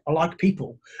like. I like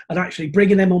people, and actually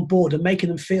bringing them on board and making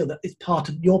them feel that it's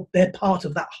they're part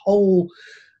of that whole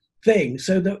thing.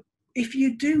 So that if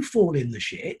you do fall in the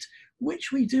shit,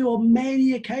 which we do on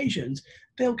many occasions,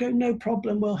 they'll go, no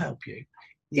problem, we'll help you.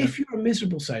 Yeah. If you're a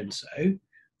miserable so-and-so,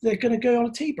 they're going to go on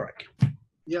a tea break.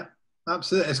 Yeah,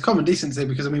 absolutely. It's common decency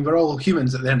because, we're all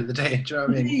humans at the end of the day. Do you know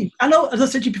what I mean? I know, as I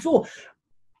said to you before,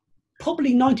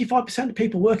 probably 95% of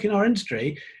people working in our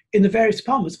industry in the various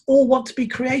departments all want to be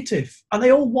creative, and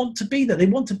they all want to be there. They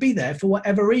want to be there for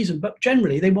whatever reason, but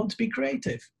generally they want to be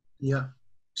creative. Yeah.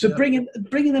 So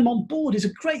bringing them on board is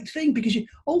a great thing, because they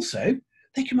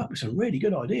come up with some really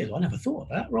good ideas. I never thought of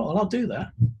that. Right, well, I'll do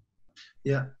that.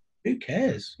 Yeah. Who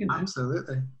cares?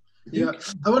 Absolutely. Yeah.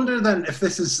 I wonder then if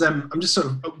this is. I'm just sort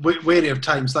of wary of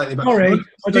time slightly, but Sorry,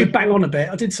 I do bang on a bit.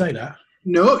 I did say that.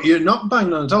 No, you're not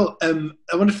banging on at all. I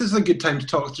wonder if this is a good time to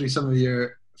talk through some of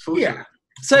your photos. Yeah.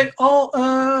 So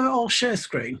I'll share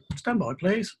screen. Stand by,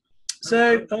 please.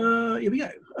 So here we go.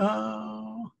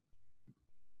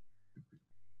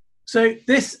 So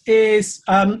this is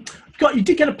you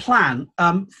did get a plan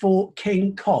for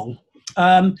King Kong.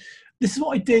 This is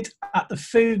what I did at the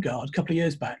Fugard a couple of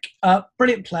years back.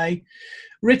 Brilliant play,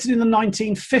 written in the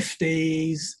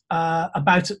 1950s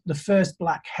about the first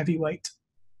black heavyweight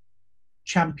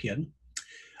champion,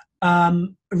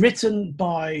 written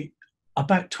by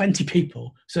about 20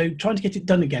 people. So trying to get it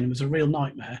done again was a real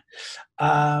nightmare.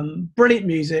 Brilliant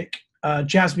music,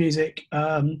 jazz music,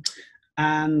 and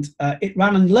it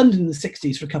ran in London in the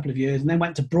 60s for a couple of years, and then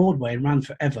went to Broadway and ran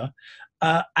forever.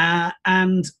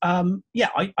 And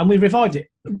we revived it,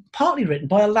 partly written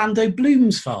by Orlando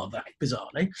Bloom's father,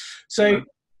 bizarrely. So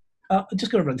I'm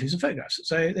just going to run through some photographs.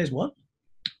 So there's one.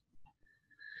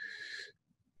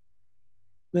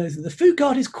 The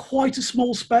Fugard is quite a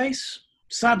small space.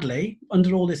 Sadly,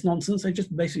 under all this nonsense, they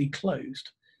just basically closed.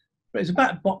 But it's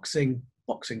about a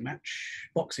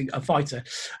fighter,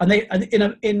 and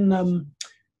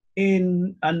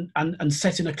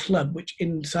set in a club which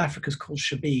in South Africa is called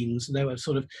Shebeens. They were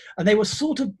sort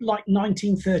of like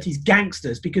 1930s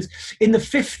gangsters, because in the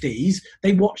 50s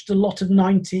they watched a lot of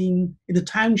in the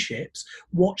townships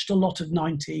watched a lot of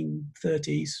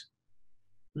 1930s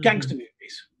gangster movies.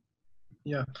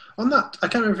 Yeah, on that, I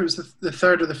can't remember if it was the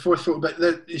third or the fourth photo, but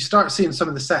you start seeing some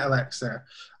of the set elects there.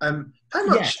 How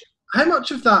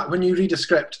much of that, when you read a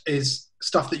script, is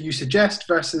stuff that you suggest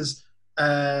versus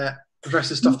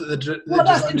stuff that the designer...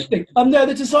 That's interesting. No,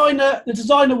 the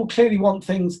designer will clearly want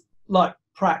things like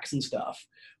pracs and stuff,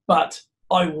 but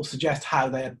I will suggest how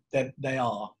they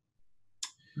are.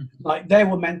 Mm-hmm. Like they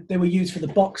were used for the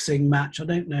boxing match. I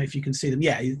don't know if you can see them.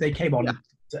 Yeah, they came on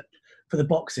for the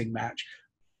boxing match.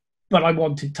 But I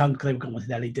wanted they wanted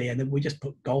LED, and then we just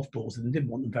put golf balls in and didn't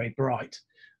want them very bright.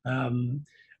 And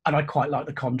I quite like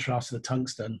the contrast of the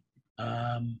tungsten.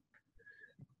 And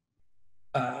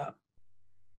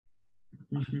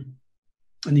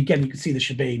again, you can see the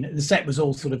shebeen. The set was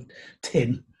all sort of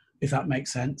tin, if that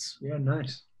makes sense. Yeah,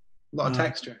 nice. A lot of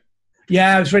texture.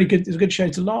 Yeah, it was really good. It was a good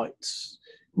shade of lights.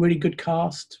 Really good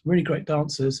cast. Really great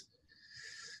dancers.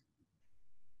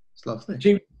 It's lovely.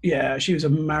 She was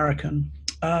American.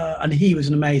 And he was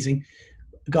an amazing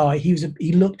guy. He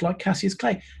looked like Cassius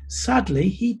Clay. Sadly,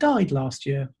 he died last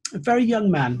year. A very young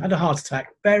man, had a heart attack.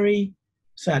 Very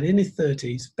sad, in his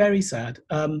 30s. Very sad.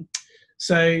 That's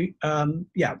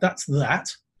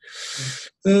that.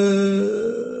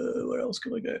 Where else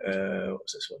can I go?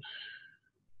 What's this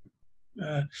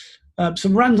one?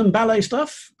 Some random ballet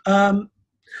stuff.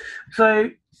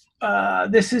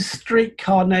 This is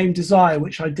Streetcar Named Desire,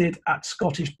 which I did at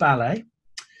Scottish Ballet,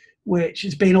 which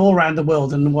has been all around the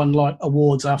world and won like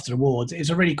awards after awards.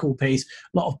 It's a really cool piece.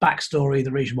 A lot of backstory,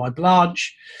 the reason why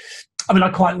Blanche. I mean, I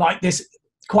quite like this.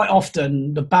 Quite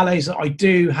often, the ballets that I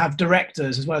do have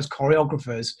directors as well as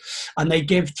choreographers, and they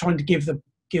trying to give the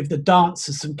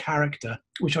dancers some character,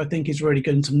 which I think is really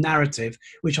good, and some narrative,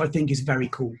 which I think is very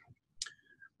cool.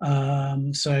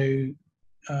 And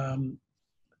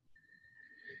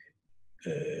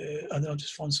I'll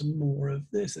just find some more of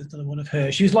this. There's another one of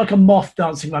her. She was like a moth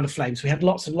dancing around a flame. So we had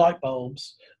lots of light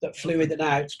bulbs that flew in and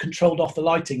out, controlled off the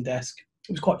lighting desk.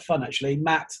 It was quite fun, actually.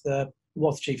 Matt, the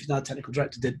WATH chief, who's now technical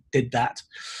director, did that.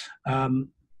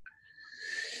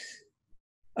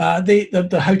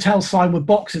 The hotel sign with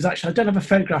boxes, actually, I don't have a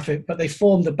photograph of it, but they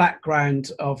formed the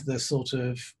background of the sort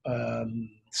of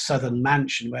southern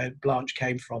mansion where Blanche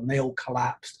came from. They all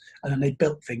collapsed, and then they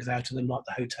built things out of them, like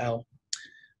the hotel.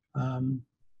 And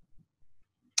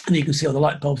you can see all the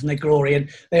light bulbs, and they're glory, and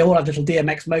they all had little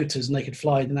DMX motors, and they could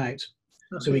fly in and out.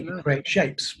 So we could create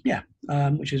shapes,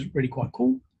 which is really quite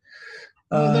cool.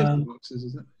 There's the boxes,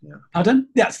 is it? Yeah. Pardon?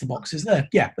 That's the boxes there.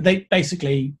 Yeah, but they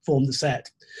basically formed the set.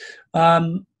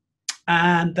 And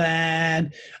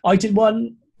then I did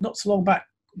one not so long back,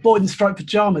 Boy in Striped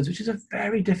Pajamas, which is a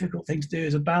very difficult thing to do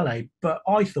as a ballet, but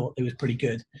I thought it was pretty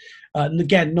good. And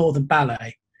again, Northern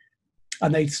Ballet.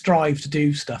 And they strive to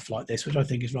do stuff like this, which I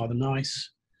think is rather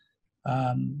nice.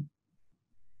 I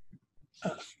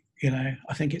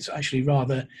think it's actually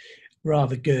rather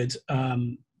good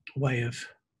way of,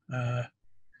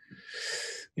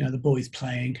 the boys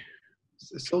playing.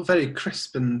 It's all very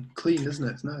crisp and clean, isn't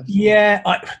it? It's nice. Yeah,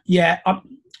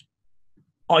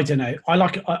 I don't know. I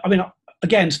like. I mean,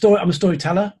 again, story. I'm a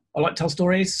storyteller. I like to tell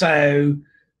stories. So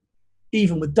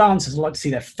even with dancers, I like to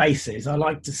see their faces. I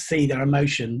like to see their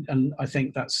emotion, and I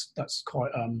think that's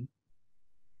quite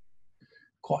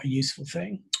quite a useful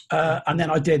thing. And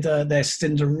then I did their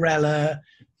Cinderella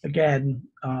again,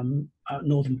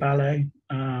 Northern Ballet.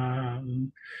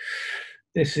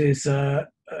 This is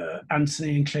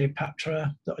Antony and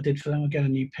Cleopatra that I did for them. Again, a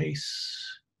new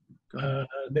piece. A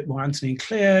bit more Antony and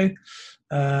Cleo.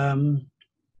 And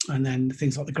then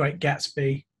things like The Great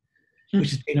Gatsby,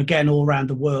 which has been again all around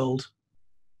the world.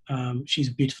 She's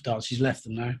a beautiful dancer. She's left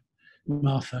them now.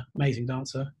 Martha, amazing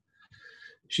dancer.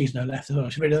 She's now left as well.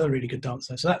 She's another really good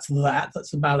dancer. So that's that.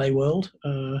 That's the ballet world.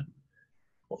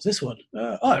 What's this one?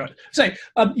 Right. So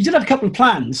you did have a couple of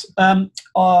plans,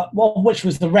 which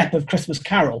was the rep of Christmas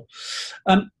Carol.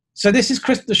 So this is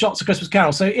the shots of Christmas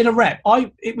Carol. So in a rep,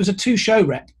 it was a 2-show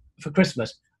rep for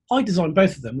Christmas. I designed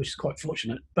both of them, which is quite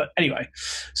fortunate. But anyway,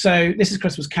 so this is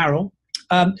Christmas Carol.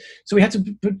 So we had to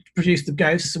produce the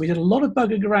ghosts. So we did a lot of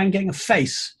bugging around getting a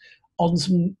face on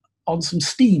some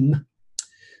steam.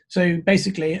 So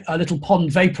basically a little pond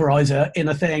vaporizer in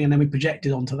a thing, and then we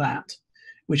projected onto that,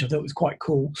 which I thought was quite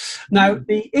cool. Now,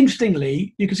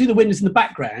 interestingly, you can see the windows in the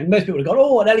background. Most people have gone,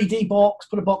 oh, an LED box,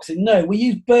 put a box in. No, we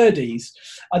used birdies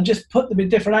and just put them in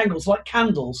different angles like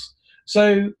candles.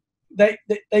 So they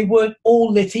weren't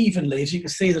all lit evenly. As you can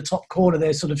see, the top corner,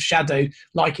 there's sort of shadow,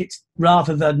 like it's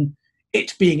rather than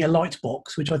it being a light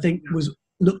box, which I think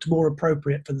looked more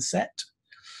appropriate for the set.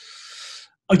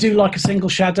 I do like a single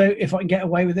shadow if I can get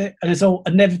away with it. And it's all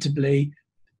inevitably,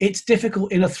 it's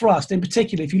difficult in a thrust. In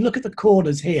particular, if you look at the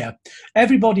corners here,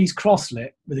 everybody's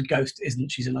cross-lit, with a ghost isn't,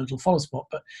 she's in a little follow spot,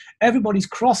 but everybody's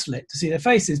cross-lit to see their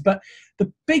faces. But the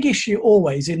big issue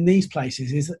always in these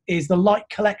places is the light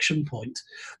collection point.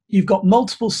 You've got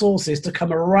multiple sources to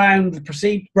come around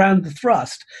the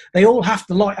thrust. They all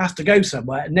the light has to go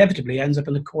somewhere. Inevitably ends up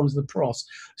in the corners of the cross.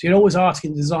 So you're always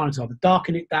asking the designer to either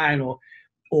darken it down or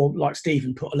like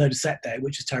Stephen, put a load of set there,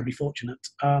 which is terribly fortunate.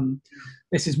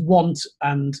 This is Want,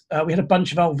 and we had a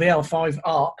bunch of old VL5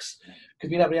 arcs, because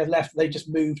we nobody had left. They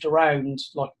just moved around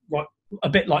like a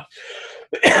bit like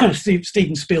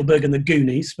Steven Spielberg and the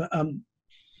Goonies. But and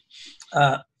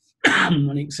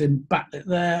you can see him backlit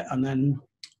there, and then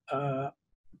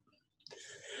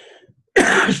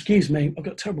excuse me, I've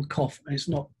got a terrible cough, and it's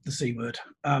not the C word.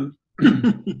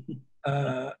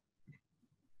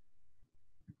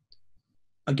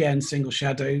 Again, single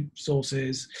shadow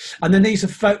sources. And then these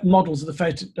are models of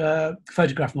the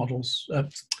photograph models,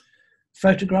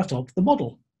 photographed of the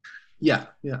model. Yeah.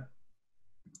 You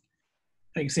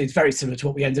can see it's very similar to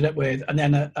what we ended up with. And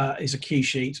then is a cue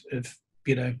sheet of,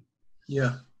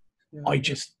 I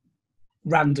just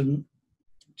random,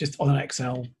 just on an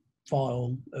Excel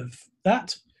file of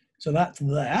that. So that's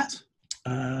that.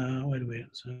 Where do we?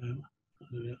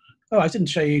 I didn't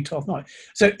show you 12th Night.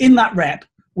 So in that rep,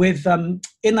 with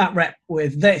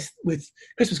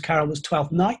Christmas Carol was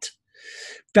 12th Night.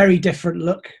 Very different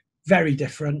look, very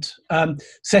different.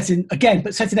 Set in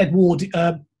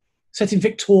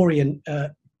Victorian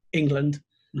England.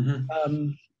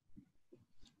 Mm-hmm.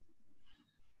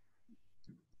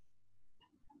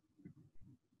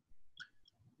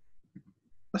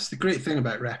 That's the great thing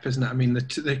about rep, isn't it? I mean,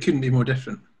 they couldn't be more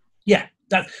different. Yeah.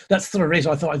 That's the reason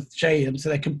I thought I'd show you them. So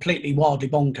they're completely wildly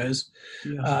bonkers,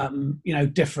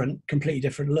 different, completely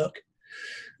different look.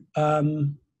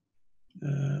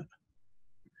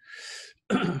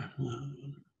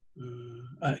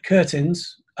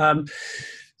 Curtains.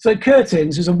 So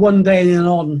Curtains is a one day in and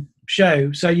on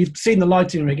show. So you've seen the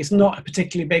lighting rig. It's not a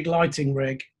particularly big lighting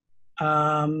rig.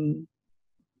 And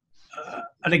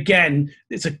again,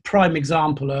 it's a prime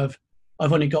example of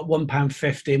I've only got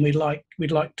 £1.50 and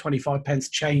we'd like 25 pence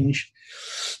change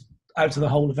out of the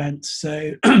whole event.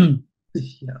 So the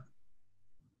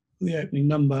opening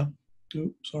number.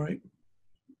 Oh, sorry.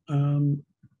 I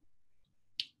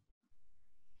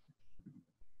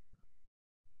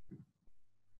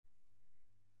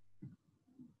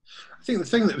think the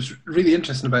thing that was really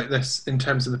interesting about this in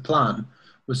terms of the plan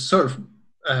was sort of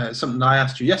something I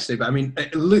asked you yesterday, but I mean,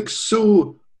 it looks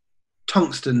so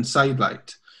tungsten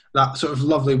sidelight, that sort of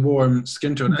lovely warm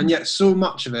skin tone, and yet so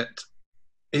much of it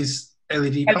is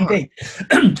LED power.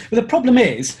 But the problem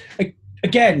is,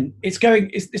 again,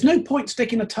 there's no point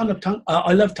sticking a ton of tungsten.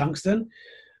 I love tungsten,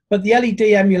 but the LED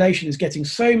emulation is getting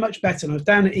so much better. And I was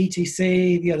down at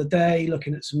ETC the other day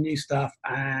looking at some new stuff,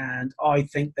 and I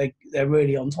think they're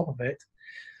really on top of it.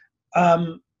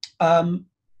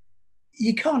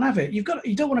 You can't have it. You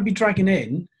don't want to be dragging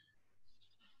in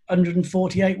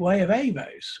 148 way of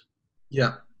Avos.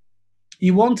 Yeah.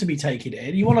 you want to be taking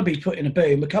in, you want to be putting a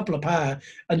boom, a couple of power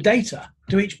and data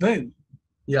to each boom.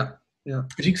 Yeah. Yeah.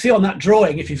 As you can see on that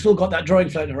drawing, if you've still got that drawing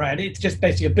floating around, it's just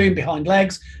basically a boom behind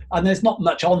legs, and there's not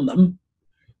much on them,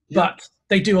 but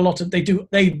they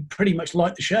pretty much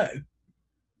like the show.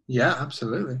 Yeah,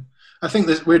 absolutely. I think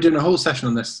we're doing a whole session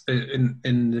on this in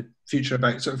the future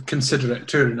about sort of considerate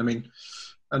touring. I mean,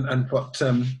 and what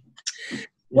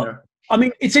I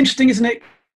mean, it's interesting, isn't it?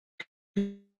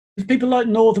 People like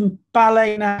Northern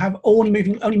Ballet now have only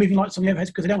moving lights on the overheads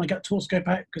because they don't want to get tour scope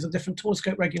out because of different tour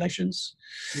scope regulations.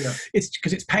 Yeah, it's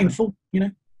because it's painful, you know.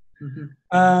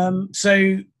 Mm-hmm.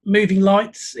 So moving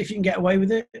lights, if you can get away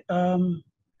with it.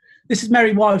 This is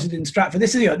Mary Wilder in Stratford.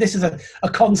 This is a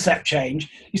concept change.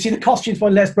 You see the costumes by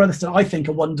Les Brotherston, I think,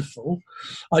 are wonderful.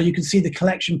 You can see the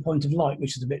collection point of light,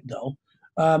 which is a bit dull.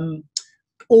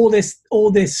 All this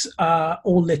all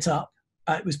lit up.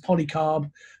 It was polycarb,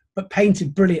 but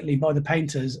painted brilliantly by the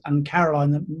painters. And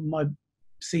Caroline, my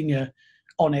senior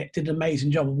on it, did an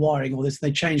amazing job of wiring all this.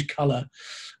 They changed colour,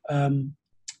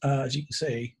 as you can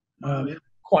see.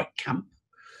 Quite camp.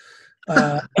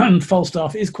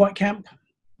 Falstaff is quite camp.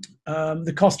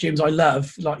 The costumes I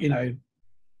love, like, you know,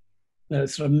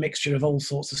 sort of mixture of all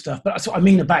sorts of stuff. But that's what I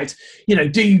mean about, you know,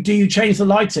 do you change the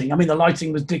lighting? I mean, the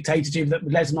lighting was dictated to that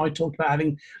Les and I talked about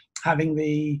having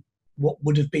the what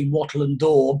would have been wattle and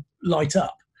door light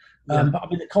up. But I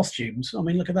mean, the costumes, I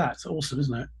mean, look at that. It's awesome,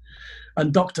 isn't it?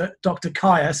 And Dr.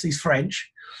 Caius, he's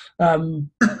French,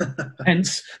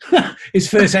 hence his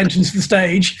first entrance to the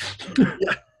stage.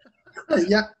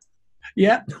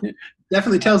 Yeah.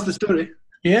 Definitely tells the story.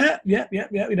 Yeah.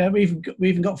 You know, we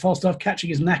even got Falstaff catching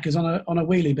his knackers on a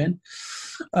wheelie bin.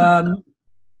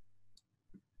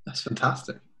 That's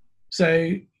fantastic.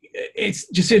 So it's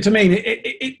just, what I mean,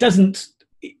 it doesn't.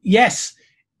 Yes,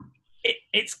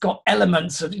 it's got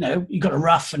elements of, you know, you've got a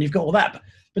rough and you've got all that,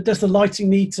 but does the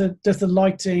lighting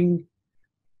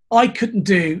I couldn't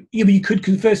do, you could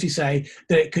conversely say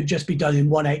that it could just be done in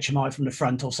one HMI from the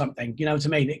front or something, you know what I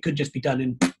mean? It could just be done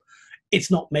in,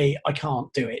 it's not me, I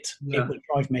can't do it. Yeah. It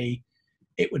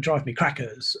would drive me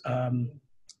crackers.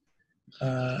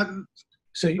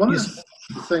 So one of the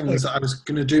things that I was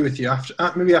going to do with you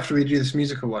after we do this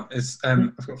musical one is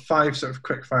I've got 5 sort of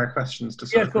quick fire questions to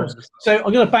of course. So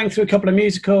I'm going to bang through a couple of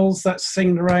musicals. That's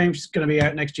Sing the Rain, which is going to be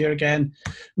out next year again.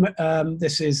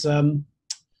 This is Me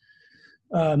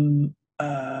and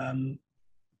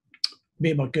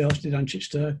My Girl, she did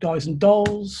Unchichester, Guys and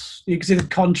Dolls. You can see the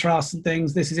contrast and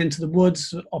things. This is Into the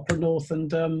Woods, Opera North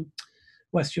and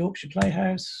West Yorkshire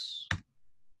Playhouse.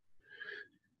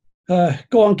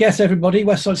 Go on, guess everybody.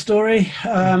 West Side Story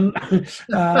in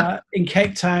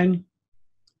Cape Town.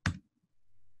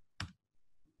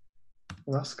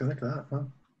 Well, that's good. Look at that. Huh?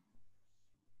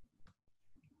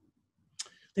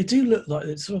 They do look like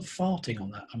they're sort of farting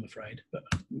on that, I'm afraid. But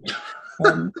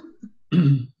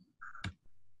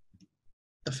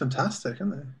they're fantastic,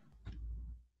 aren't they?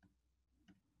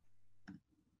 I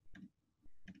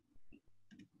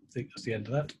think that's the end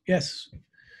of that. Yes.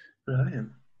 Brilliant.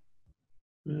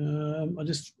 Do you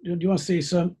want to see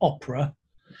some opera?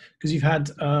 Because you've had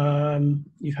some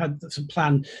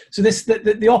plan. So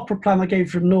the opera plan I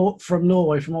gave from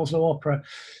Norway, from Oslo Opera,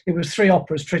 it was 3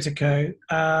 operas, Tritico,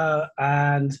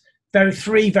 and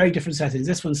 3 very different settings.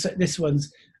 This one's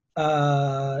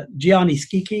Gianni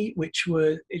Schicchi, which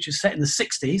was set in the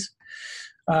 60s,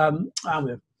 and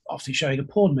we're obviously showing a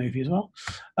porn movie as well.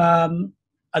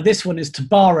 This one is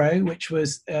Tabaro, which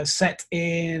was set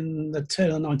in the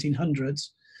turn of the 1900s,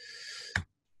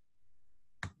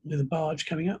 with a barge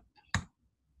coming up.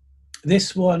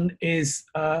 This one is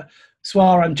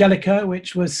Suor Angelica,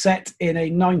 which was set in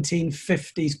a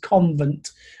 1950s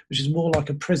convent, which is more like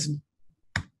a prison.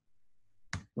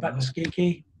 Back to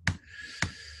Schicchi.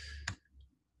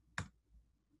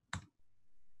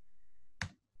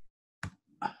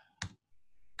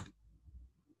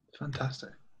 Fantastic.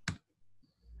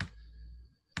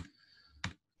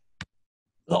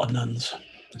 A lot of nuns.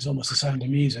 It's almost the sound of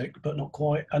music, but not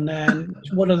quite. And then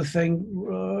one other thing.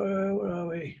 Where are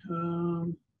we?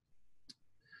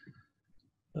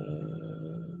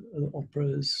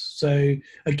 Operas. So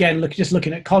again, just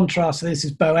looking at contrast. So this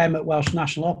is Bohème at Welsh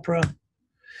National Opera.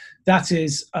 That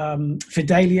is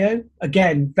Fidelio.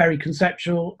 Again, very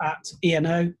conceptual at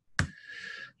ENO.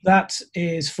 That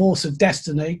is Force of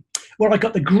Destiny. Well, I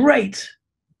got the great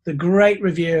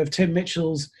review of Tim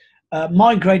Mitchell's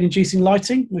migraine-inducing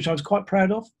lighting, which I was quite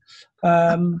proud of.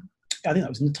 I think that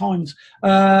was in the Times,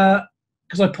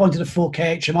 because I pointed a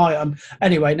 4K HMI.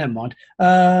 Anyway, never mind.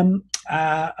 And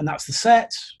that's the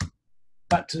set.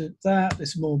 Back to that.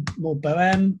 This is more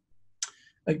Bohème.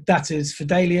 That is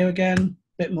Fidelio again.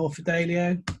 bit more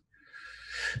Fidelio.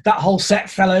 That whole set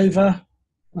fell over.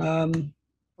 On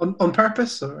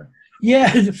purpose, or?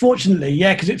 Yeah, fortunately,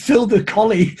 yeah, because it filled the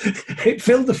collie. It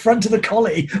filled the front of the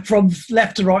collie from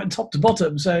left to right and top to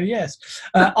bottom. So yes,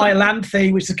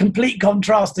 Iolanthe, which is a complete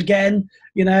contrast again.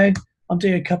 You know, I'm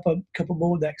doing a couple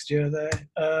more next year there.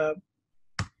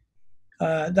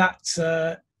 That's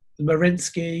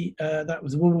Marinsky. That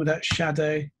was the woman without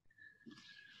shadow,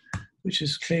 which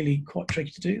is clearly quite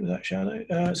tricky to do without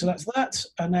shadow. So that's that,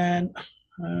 and then.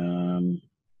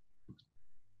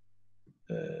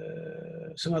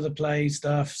 Some other play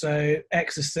stuff. So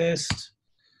Exorcist,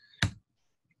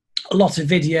 a lot of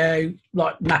video,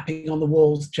 like mapping on the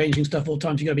walls, changing stuff all the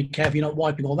time. So you got to be careful you're not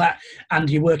wiping all that. And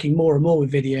you're working more and more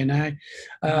with video now.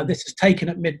 This is Taken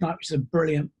at Midnight, which is a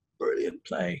brilliant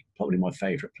play. Probably my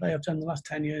favourite play I've done in the last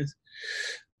 10 years.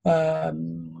 About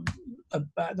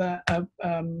that,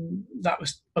 that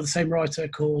was by the same writer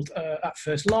called At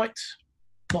First Light.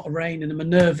 A lot of rain in a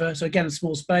Minerva, so again a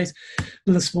small space,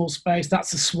 another small space.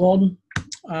 That's the Swan,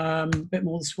 a bit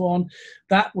more the Swan.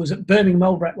 That was at Birmingham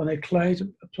Albrecht when they closed,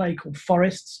 a play called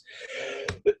Forests,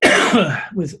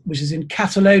 which is in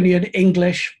Catalonian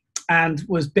English and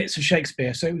was bits of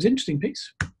Shakespeare. So it was an interesting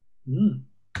piece.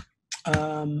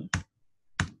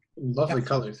 Lovely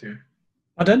colours here.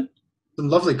 Pardon? Some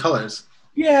lovely colours.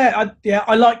 Yeah,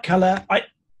 I like colour.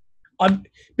 I'm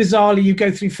bizarrely, you go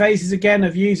through phases again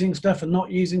of using stuff and not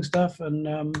using stuff, and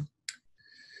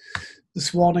the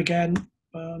Swan again.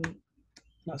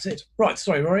 That's it. Right,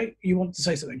 sorry, Rory, you wanted to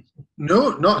say something?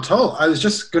 No, not at all. I was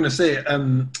just going to say,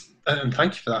 and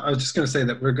thank you for that. I was just going to say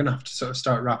that we're going to have to sort of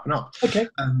start wrapping up. Okay.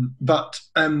 But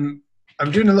I'm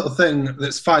doing a little thing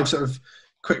that's 5 sort of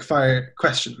quick fire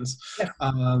questions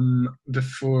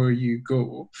before you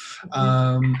go.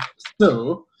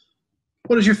 So,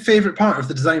 what is your favourite part of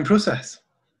the design process?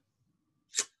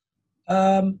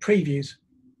 Previews.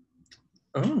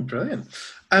 Oh, brilliant.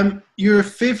 Your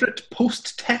favourite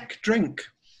post-tech drink?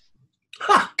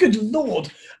 Ha! Good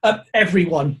Lord!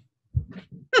 Everyone.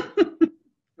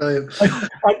 Brilliant.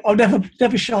 I'm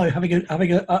never shy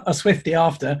having a Swifty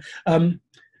after.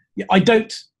 I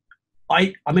don't.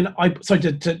 I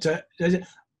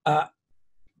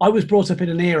was brought up in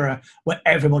an era where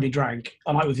everybody drank,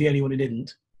 and I was the only one who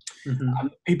didn't. Mm-hmm.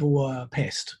 People were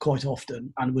pissed quite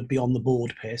often, and would be on the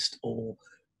board pissed, or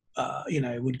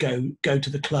would go to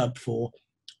the club for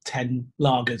 10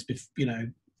 lagers,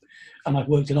 And I've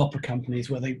worked in opera companies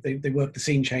where they work the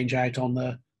scene change out on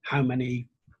the how many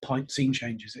pint scene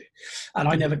changes it, and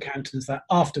I never counted as that.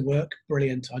 After work,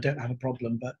 brilliant, I don't have a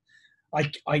problem, but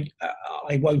I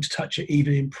won't touch it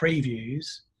even in previews.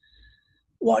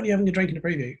 Why are you having a drink in a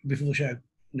preview before the show?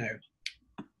 No.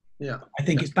 Yeah. I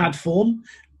think it's bad form,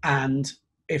 and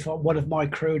if one of my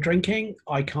crew are drinking,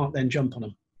 I can't then jump on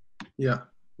them. Yeah.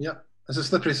 Yeah. It's a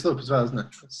slippery slope as well, isn't it?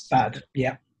 It's bad.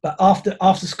 Yeah. But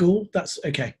after school, that's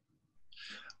okay.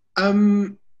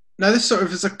 Now this sort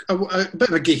of is a bit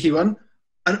of a geeky one.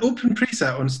 An open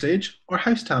preset on stage or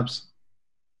house tabs?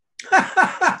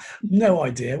 No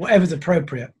idea. Whatever's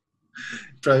appropriate.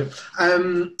 Brilliant.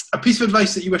 A piece of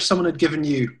advice that you wish someone had given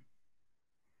you?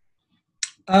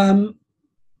 Hang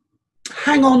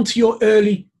on to your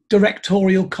early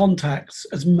directorial contacts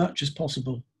as much as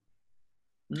possible,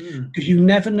 because you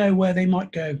never know where they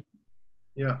might go.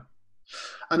 Yeah.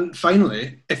 And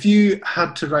finally, if you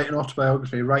had to write an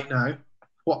autobiography right now,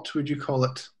 what would you call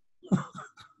it?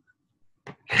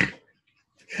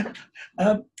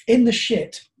 In the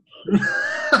shit.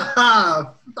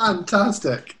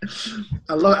 Fantastic!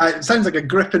 I love it. It sounds like a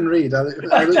gripping read. I look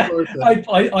forward to it.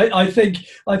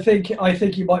 I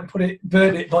think you might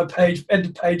burn it by end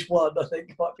of page 1. I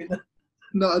think it might be the.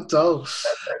 Not at all.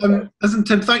 Listen,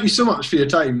 Tim, thank you so much for your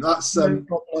time. That's at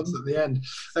the end.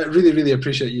 I really, really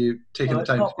appreciate you taking the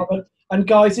time. And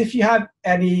guys, if you have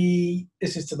any,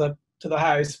 this is to the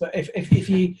house, but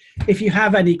if you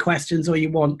have any questions or you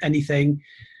want anything,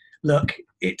 look,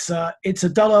 it's a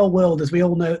dull old world, as we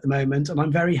all know at the moment, and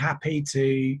I'm very happy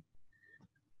to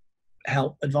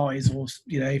help, advise, or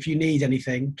if you need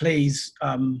anything, please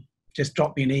just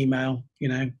drop me an email.